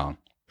one wrong.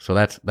 So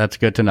that's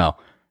good to know.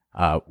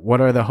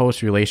 What are the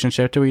hosts'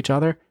 relationship to each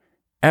other?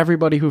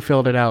 Everybody who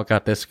filled it out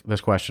got this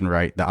question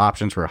right. The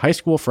options were high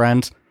school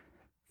friends,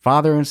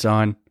 father and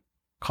son,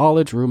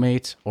 college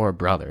roommates, or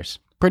brothers.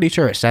 Pretty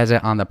sure it says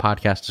it on the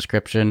podcast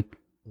description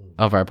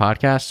of our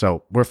podcast.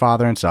 So we're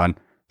father and son.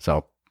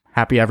 So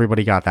happy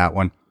everybody got that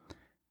one.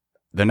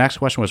 The next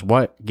question was,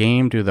 what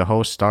game do the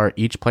hosts start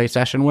each play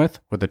session with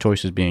the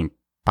choices being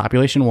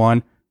Population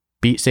 1,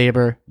 Beat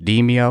Saber,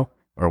 Demeo,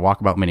 or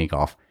Walkabout Mini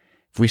Golf.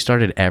 If we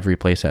started every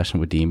play session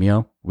with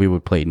Demeo, we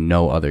would play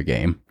no other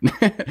game.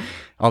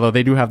 Although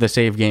they do have the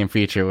save game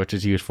feature, which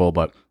is useful,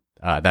 but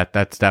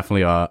that's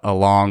definitely a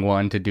long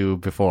one to do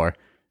before.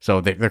 So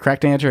the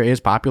correct answer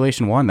is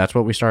Population 1. That's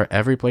what we start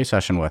every play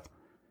session with.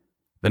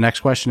 The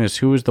next question is,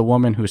 who is the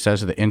woman who says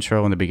the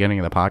intro in the beginning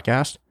of the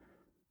podcast?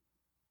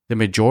 The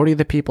majority of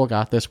the people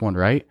got this one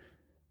right,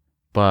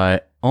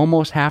 but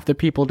almost half the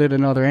people did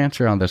another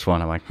answer on this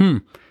one. I'm like,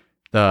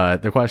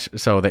 The question.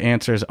 So the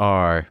answers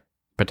are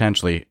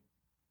potentially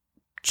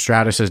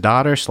Stratus's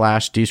daughter /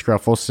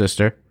 D-Scruffle's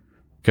sister,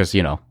 because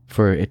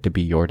for it to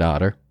be your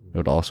daughter, it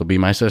would also be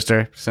my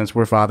sister since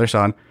we're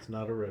father-son. It's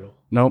not a riddle.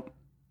 Nope.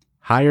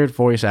 Hired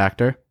voice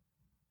actor.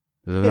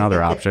 There's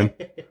another option.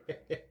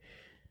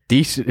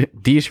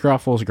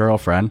 D-Scruffle's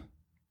girlfriend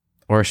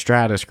or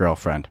Stratus'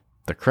 girlfriend.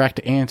 The correct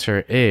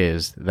answer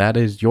is that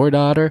is your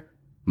daughter,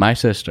 my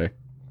sister.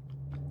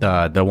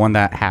 The one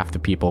that half the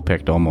people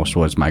picked almost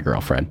was my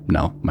girlfriend.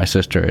 No, my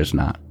sister is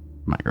not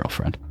my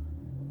girlfriend.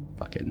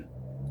 Fucking.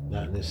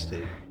 Not in this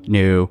state.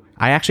 No.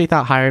 I actually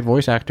thought hired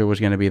voice actor was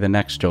going to be the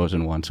next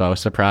chosen one, so I was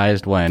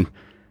surprised when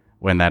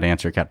that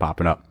answer kept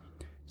popping up.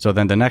 So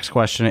then the next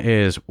question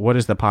is, what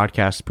is the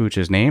podcast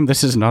pooch's name?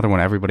 This is another one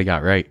everybody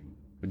got right.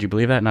 Would you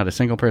believe that? Not a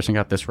single person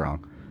got this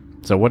wrong.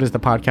 So what is the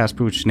podcast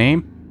pooch's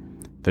name?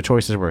 The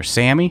choices were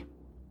Sammy,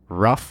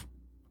 Ruff,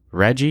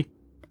 Reggie,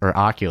 or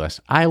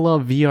Oculus. I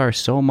love VR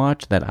so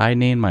much that I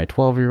named my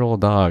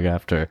 12-year-old dog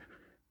after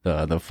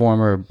the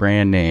former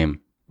brand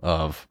name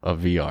of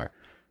VR.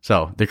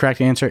 So the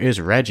correct answer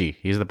is Reggie.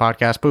 He's the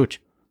podcast pooch.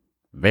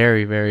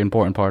 Very, very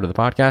important part of the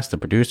podcast. The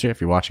producer,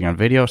 if you're watching on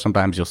video,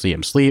 sometimes you'll see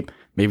him sleep,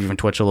 maybe even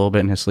twitch a little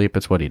bit in his sleep.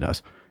 It's what he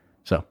does.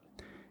 So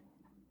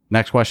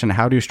next question,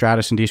 how do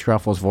Stratus and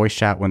D-Scruffles voice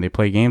chat when they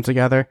play games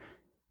together?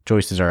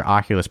 Choices are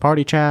Oculus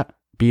party chat,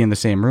 be in the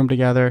same room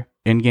together,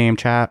 in-game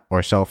chat,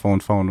 or cell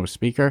phone with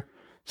speaker.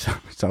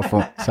 Cell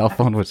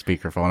phone with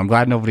speakerphone. I'm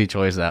glad nobody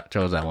chose that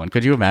one.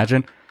 Could you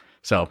imagine?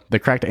 So the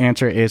correct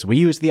answer is we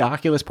use the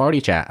Oculus party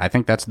chat. I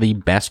think that's the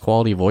best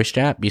quality voice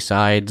chat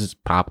besides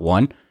Pop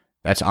 1.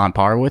 That's on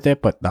par with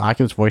it, but the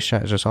Oculus voice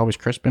chat is just always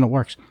crisp and it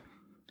works.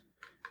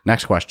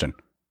 Next question.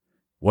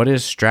 What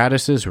is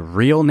Stratus's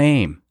real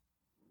name?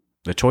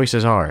 The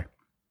choices are,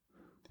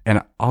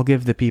 and I'll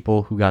give the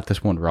people who got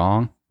this one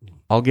wrong,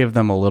 I'll give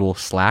them a little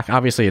slack.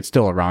 Obviously, it's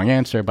still a wrong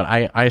answer, but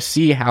I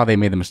see how they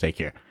made the mistake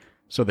here.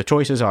 So the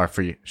choices are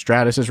for you,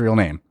 Stratus's real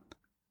name,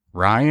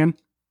 Ryan,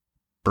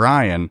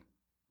 Brian,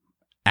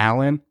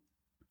 Alan,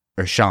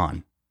 or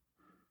Sean.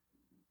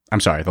 I'm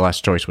sorry, the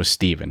last choice was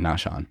Steven, not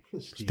Sean.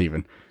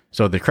 Steven.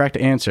 So the correct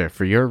answer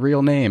for your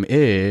real name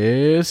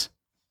is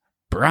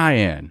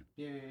Brian.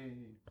 Yay.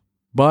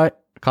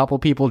 But a couple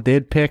people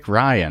did pick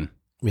Ryan.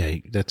 Yeah,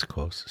 that's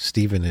close.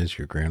 Steven is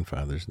your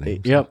grandfather's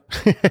name. Yep.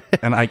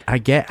 And I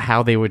get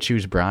how they would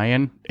choose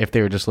Brian if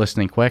they were just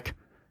listening quick.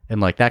 And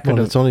like that could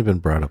have... it's only been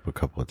brought up a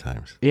couple of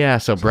times. Yeah,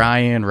 so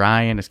Brian,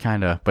 Ryan is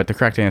kind of... But the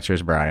correct answer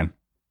is Brian.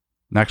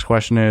 Next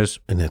question is...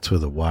 And that's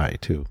with a Y,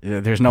 too.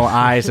 There's no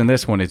I's in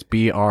this one. It's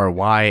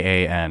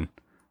Bryan.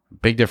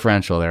 Big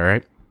differential there,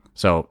 right?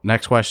 So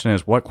next question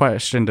is, what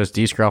question does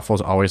D-Scruffles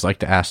always like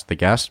to ask the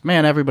guest?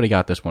 Man, everybody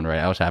got this one right.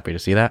 I was happy to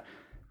see that.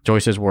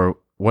 Choices were,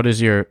 what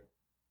is your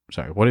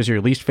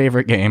least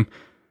favorite game?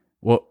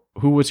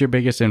 Who was your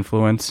biggest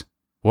influence?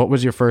 What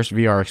was your first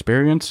VR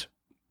experience?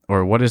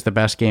 Or what is the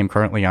best game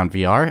currently on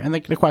VR? And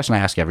the question I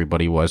asked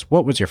everybody was,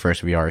 what was your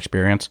first VR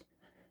experience?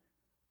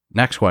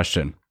 Next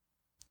question.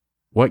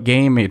 What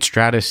game made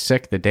Stratus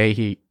sick the day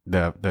he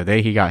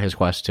got his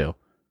Quest 2?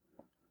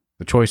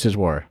 The choices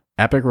were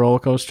Epic Roller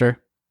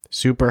Coaster,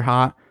 Super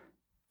Hot,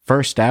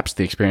 First steps,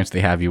 the experience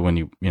they have you when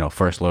you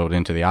first load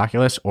into the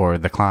Oculus, or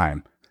the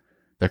climb?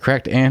 The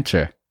correct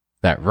answer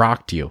that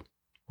rocked you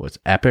was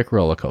Epic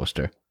Roller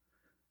Coaster.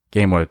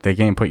 The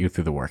game put you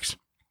through the works.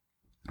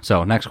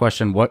 So next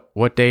question,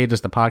 what day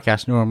does the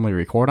podcast normally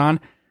record on?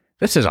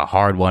 This is a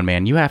hard one,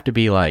 man. You have to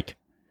be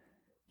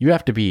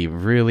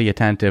really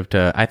attentive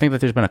to, I think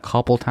that there's been a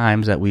couple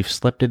times that we've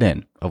slipped it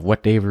in of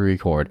what day we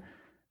record.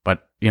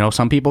 But,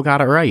 some people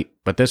got it right.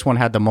 But this one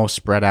had the most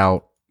spread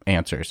out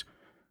answers.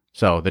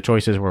 So the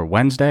choices were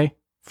Wednesday,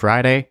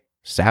 Friday,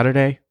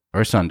 Saturday,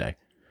 or Sunday.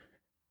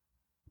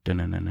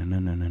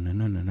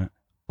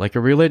 Like a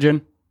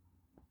religion,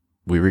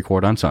 we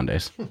record on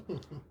Sundays.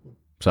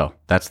 So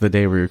that's the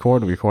day we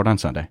record on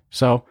Sunday.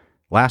 So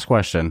last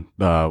question,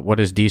 what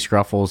is D.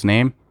 Scruffle's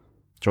name?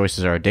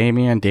 Choices are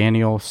Damien,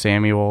 Daniel,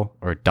 Samuel,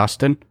 or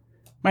Dustin.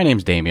 My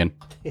name's Damien.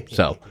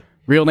 So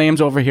real names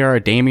over here are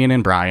Damien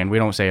and Brian. We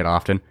don't say it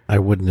often. I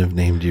wouldn't have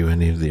named you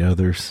any of the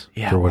others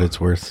for what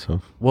it's worth.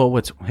 So. Well,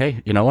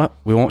 hey, you know what?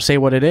 We won't say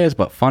what it is,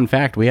 but fun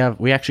fact, we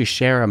actually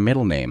share a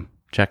middle name.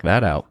 Check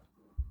that out.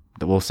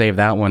 We'll save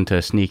that one to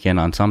sneak in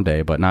on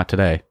someday, but not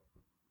today.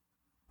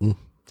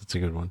 That's a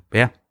good one.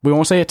 Yeah, we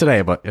won't say it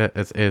today, but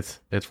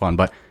it's fun.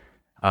 But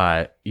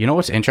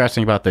what's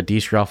interesting about the D.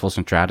 Scruffles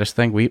and Stratus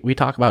thing? We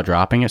talk about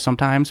dropping it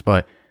sometimes,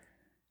 but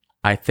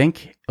I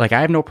think I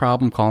have no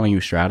problem calling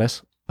you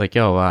Stratus.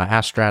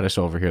 Ask Stratus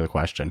over here the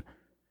question.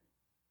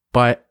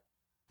 But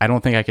I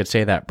don't think I could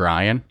say that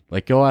Brian.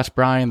 Ask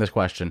Brian this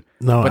question.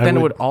 No, but then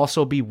it would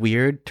also be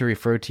weird to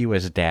refer to you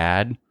as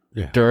Dad.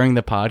 Yeah. During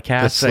the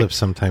podcast. That slips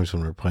sometimes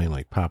when we're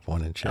playing Pop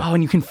 1 and shit. Oh,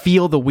 and you can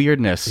feel the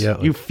weirdness. Yeah,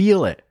 you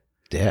feel it.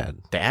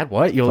 Dad,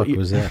 what? What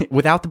was that?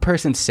 Without the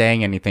person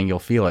saying anything, you'll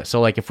feel it.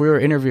 So if we were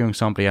interviewing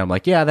somebody, I'm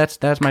like, yeah,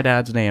 that's my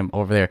dad's name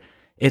over there.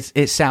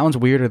 It sounds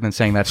weirder than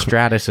saying that's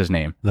Stratus's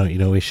name. No, you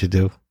know what we should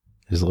do?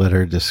 Is let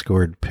our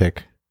Discord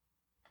pick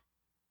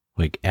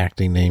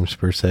acting names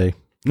per se.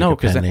 No,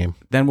 because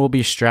then we'll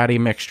be Stratty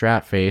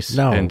McStratface.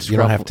 No, and you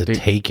don't have to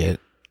take it.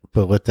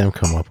 But let them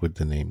come up with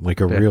the name,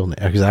 a real name.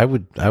 Because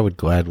I would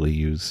gladly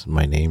use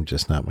my name,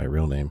 just not my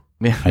real name.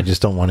 Yeah. I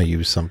just don't want to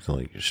use something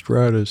like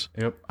Stratus.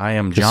 Yep. I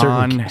am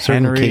John Henry.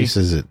 Certain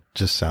cases, it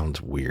just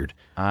sounds weird.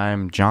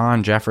 I'm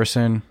John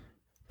Jefferson.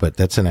 But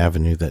that's an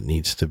avenue that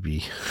needs to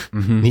be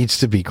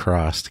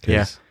crossed.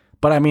 Yeah.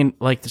 But I mean,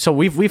 so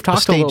we've talked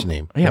a stage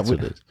name. Yeah, that's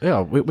what it is.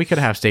 Yeah, we could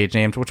have stage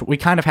names, which we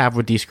kind of have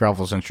with D.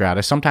 Scruffles and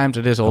Stratus. Sometimes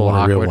it is a little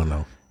awkward. A real one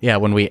though. Yeah,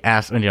 when we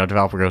ask,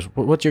 developer goes,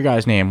 "What's your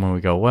guy's name?" When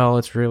we go, "Well,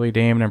 it's really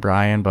Damon and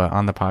Brian," but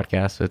on the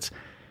podcast, it's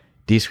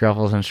D.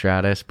 Scruffles and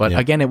Stratus. But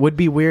again, it would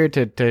be weird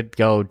to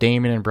go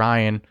Damon and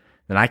Brian.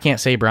 Then I can't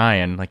say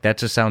Brian. That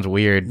just sounds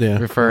weird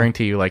referring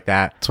to you like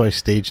that. That's why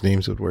stage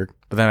names would work.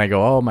 But then I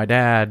go, "Oh, my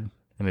dad,"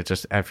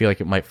 and I feel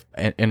like it might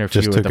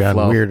interfere with the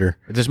flow. Weirder.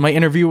 It just might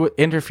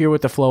interfere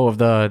with the flow of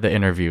the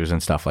interviews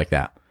and stuff like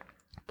that.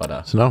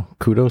 But so no,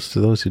 kudos to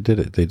those who did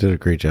it. They did a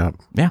great job.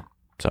 Yeah.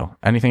 So,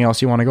 anything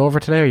else you want to go over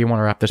today, or you want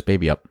to wrap this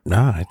baby up?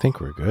 Nah, I think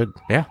we're good.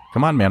 Yeah,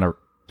 come on, man. There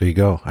you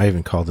go. I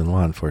even called in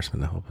law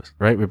enforcement to help us.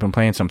 Right, we've been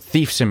playing some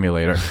Thief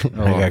Simulator.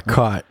 I got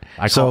caught.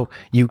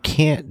 You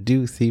can't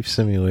do Thief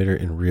Simulator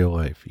in real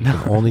life. You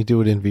can only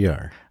do it in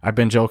VR. I've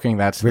been joking.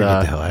 Get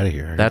the hell out of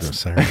here.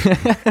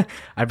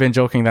 I've been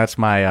joking. That's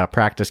my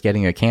practice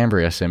getting a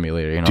Cambria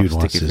simulator. Dude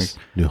wants his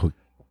new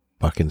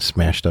fucking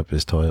smashed up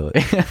his toilet.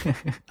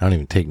 I don't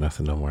even take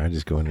nothing no more. I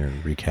just go in there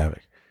and wreak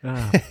havoc.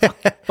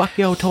 Fuck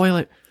yo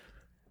toilet.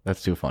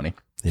 That's too funny.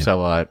 Yeah.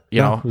 So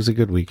it was a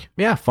good week.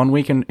 Yeah, fun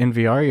week in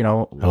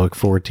VR. I look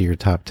forward to your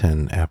top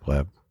 10 App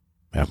Lab.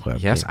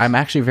 Yes, games. I'm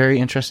actually very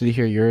interested to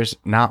hear yours.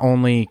 Not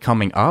only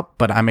coming up,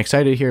 but I'm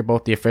excited to hear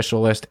both the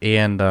official list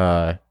and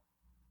the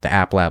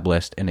App Lab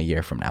list in a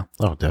year from now.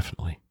 Oh,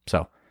 definitely.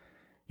 So,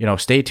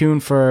 stay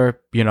tuned for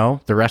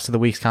the rest of the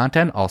week's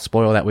content. I'll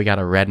spoil that we got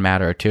a Red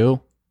Matter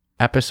 2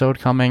 episode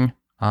coming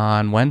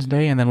on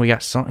Wednesday, and then we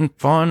got something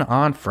fun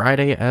on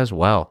Friday as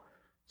well.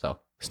 So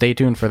stay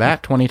tuned for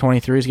that.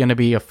 2023 is going to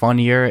be a fun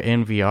year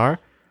in VR.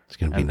 It's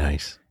going to be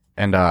nice.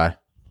 And,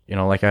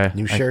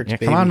 new shirts,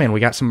 baby. Come on, man. We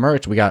got some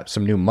merch. We got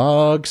some new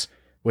mugs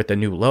with the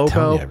new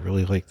logo. I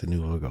really like the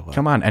new logo.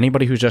 Come on.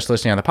 Anybody who's just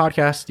listening on the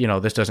podcast,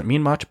 this doesn't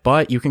mean much,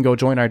 but you can go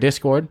join our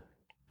Discord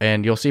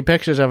and you'll see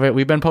pictures of it.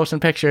 We've been posting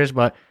pictures,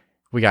 but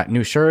we got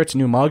new shirts,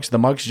 new mugs. The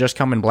mugs just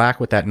come in black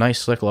with that nice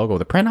slick logo.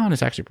 The print on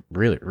is actually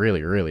really,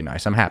 really, really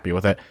nice. I'm happy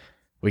with it.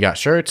 We got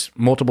shirts,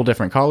 multiple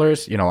different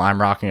colors. I'm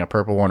rocking a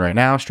purple one right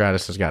now.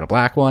 Stratus has got a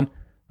black one.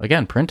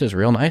 Again, print is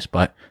real nice,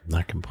 but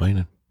not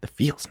complaining. It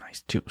feels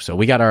nice too. So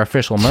we got our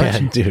official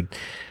merch. Yeah, dude.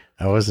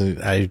 I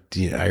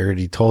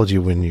already told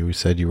you when you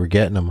said you were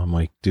getting them. I'm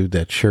like, dude,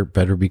 that shirt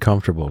better be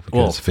comfortable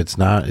because if it's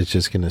not, it's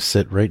just going to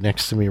sit right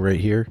next to me right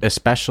here.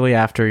 Especially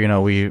after,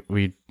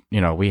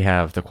 we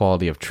have the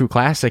Quality of True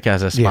Classic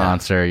as a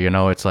sponsor.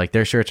 Yeah. It's like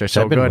their shirts are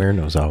so good. I've been wearing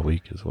those all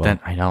week as well.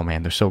 I know,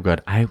 man. They're so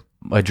good.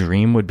 A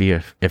dream would be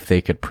if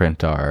they could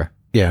print our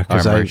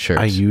merch shirts.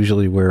 I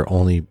usually wear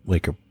only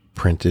like a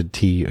printed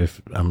tee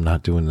if I'm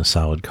not doing the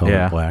solid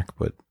color black.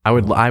 But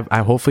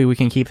I hopefully we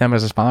can keep them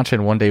as a sponsor.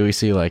 And one day we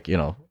see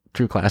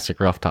True Classic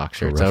Rough Talk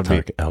shirts. Rough That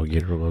would Talk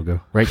alligator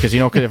logo. right, because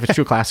if it's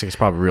True Classic, it's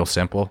probably real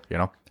simple,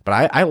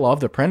 But I love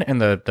the print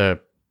and the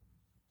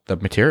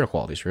material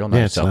quality is real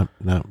nice. Yeah, it's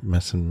not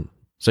messing.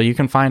 So you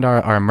can find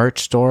our merch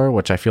store,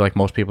 which I feel like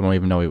most people don't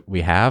even know we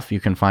have. You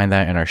can find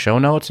that in our show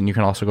notes, and you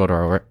can also go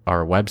to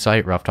our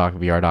website,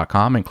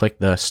 roughtalkvr.com, and click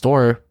the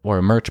store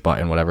or merch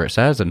button, whatever it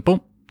says, and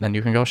boom, then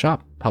you can go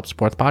shop. Help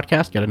support the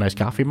podcast, get a nice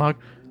coffee mug.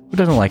 Who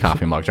doesn't like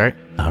coffee mugs, right?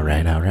 All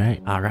right.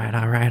 Matthew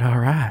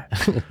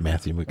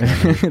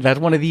McConaughey.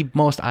 That's one of the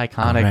most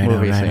iconic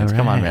movie scenes.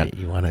 Come on, man.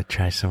 You want to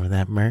try some of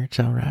that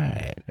merch? All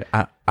right.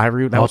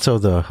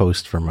 The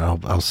host from,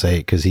 I'll say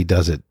it because he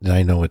does it, and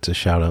I know it's a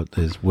shout out,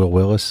 is Will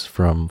Willis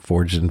from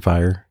Forged in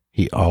Fire.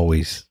 He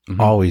always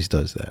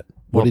does that.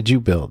 What did you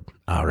build?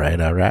 All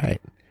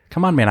right.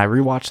 Come on, man. I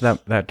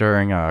rewatched that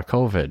during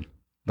COVID.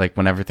 Like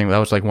when everything, that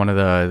was like one of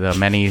the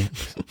many,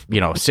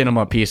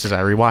 cinema pieces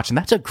I rewatched. And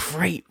that's a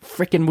great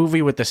freaking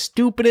movie with the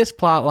stupidest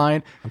plot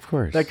line. Of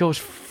course. That goes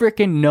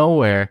freaking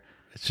nowhere.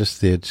 It's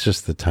just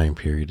the time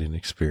period and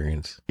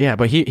experience. Yeah,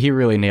 but he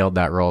really nailed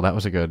that role. That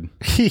was a good.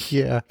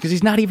 Yeah. Because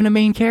he's not even a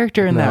main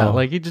character in that.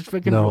 Like he just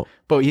freaking. No.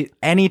 But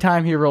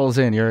anytime he rolls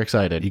in, you're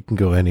excited. You can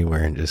go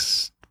anywhere and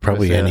just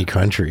probably any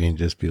country and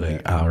just be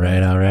like, all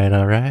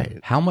right.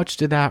 How much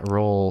did that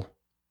role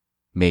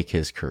make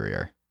his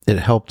career? It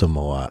helped him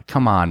a lot.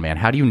 Come on, man.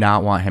 How do you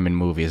not want him in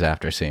movies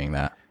after seeing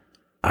that?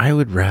 I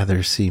would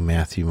rather see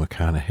Matthew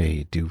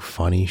McConaughey do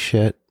funny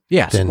shit.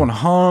 Yes,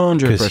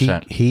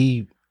 100%.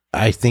 Because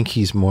I think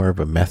he's more of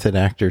a method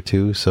actor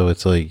too. So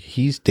it's like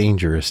he's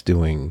dangerous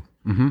doing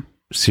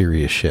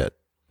serious shit.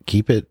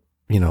 Keep it,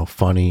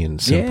 funny and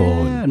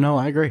simple. Yeah, no,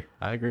 I agree.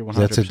 I agree 100%.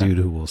 That's a dude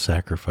who will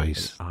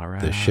sacrifice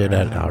the shit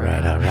out. All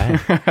right. All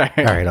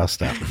right, I'll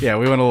stop. Yeah,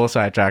 we went a little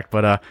sidetracked,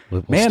 but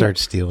we'll start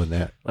stealing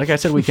that. Like I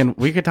said, we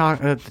could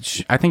talk.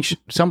 I think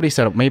somebody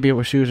said maybe it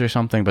was shoes or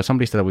something, but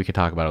somebody said that we could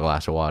talk about a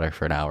glass of water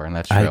for an hour, and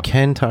that's true. I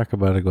can talk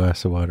about a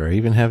glass of water. I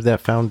even have that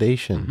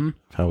foundation.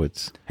 How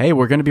it's. Hey,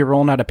 we're going to be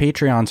rolling out a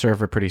Patreon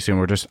server pretty soon.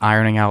 We're just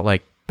ironing out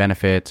like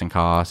benefits and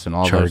costs and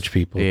all charge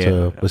people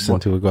to listen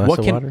to a glass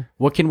of water.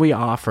 What can we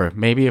offer?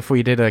 Maybe if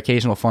we did an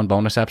occasional fun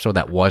bonus episode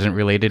that wasn't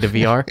related to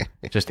VR,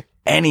 just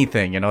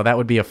anything, that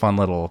would be a fun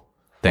little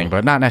thing,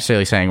 but not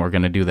necessarily saying we're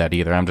going to do that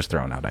either. I'm just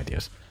throwing out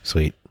ideas.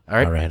 Sweet.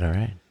 All right. All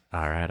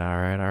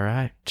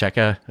right. Check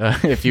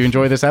if you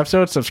enjoy this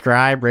episode,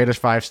 subscribe, rate us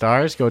 5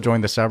 stars, go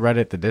join the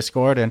subreddit, the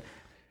Discord, and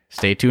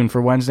stay tuned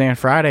for Wednesday and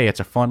Friday. It's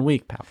a fun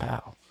week. Pow,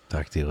 pow.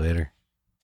 Talk to you later.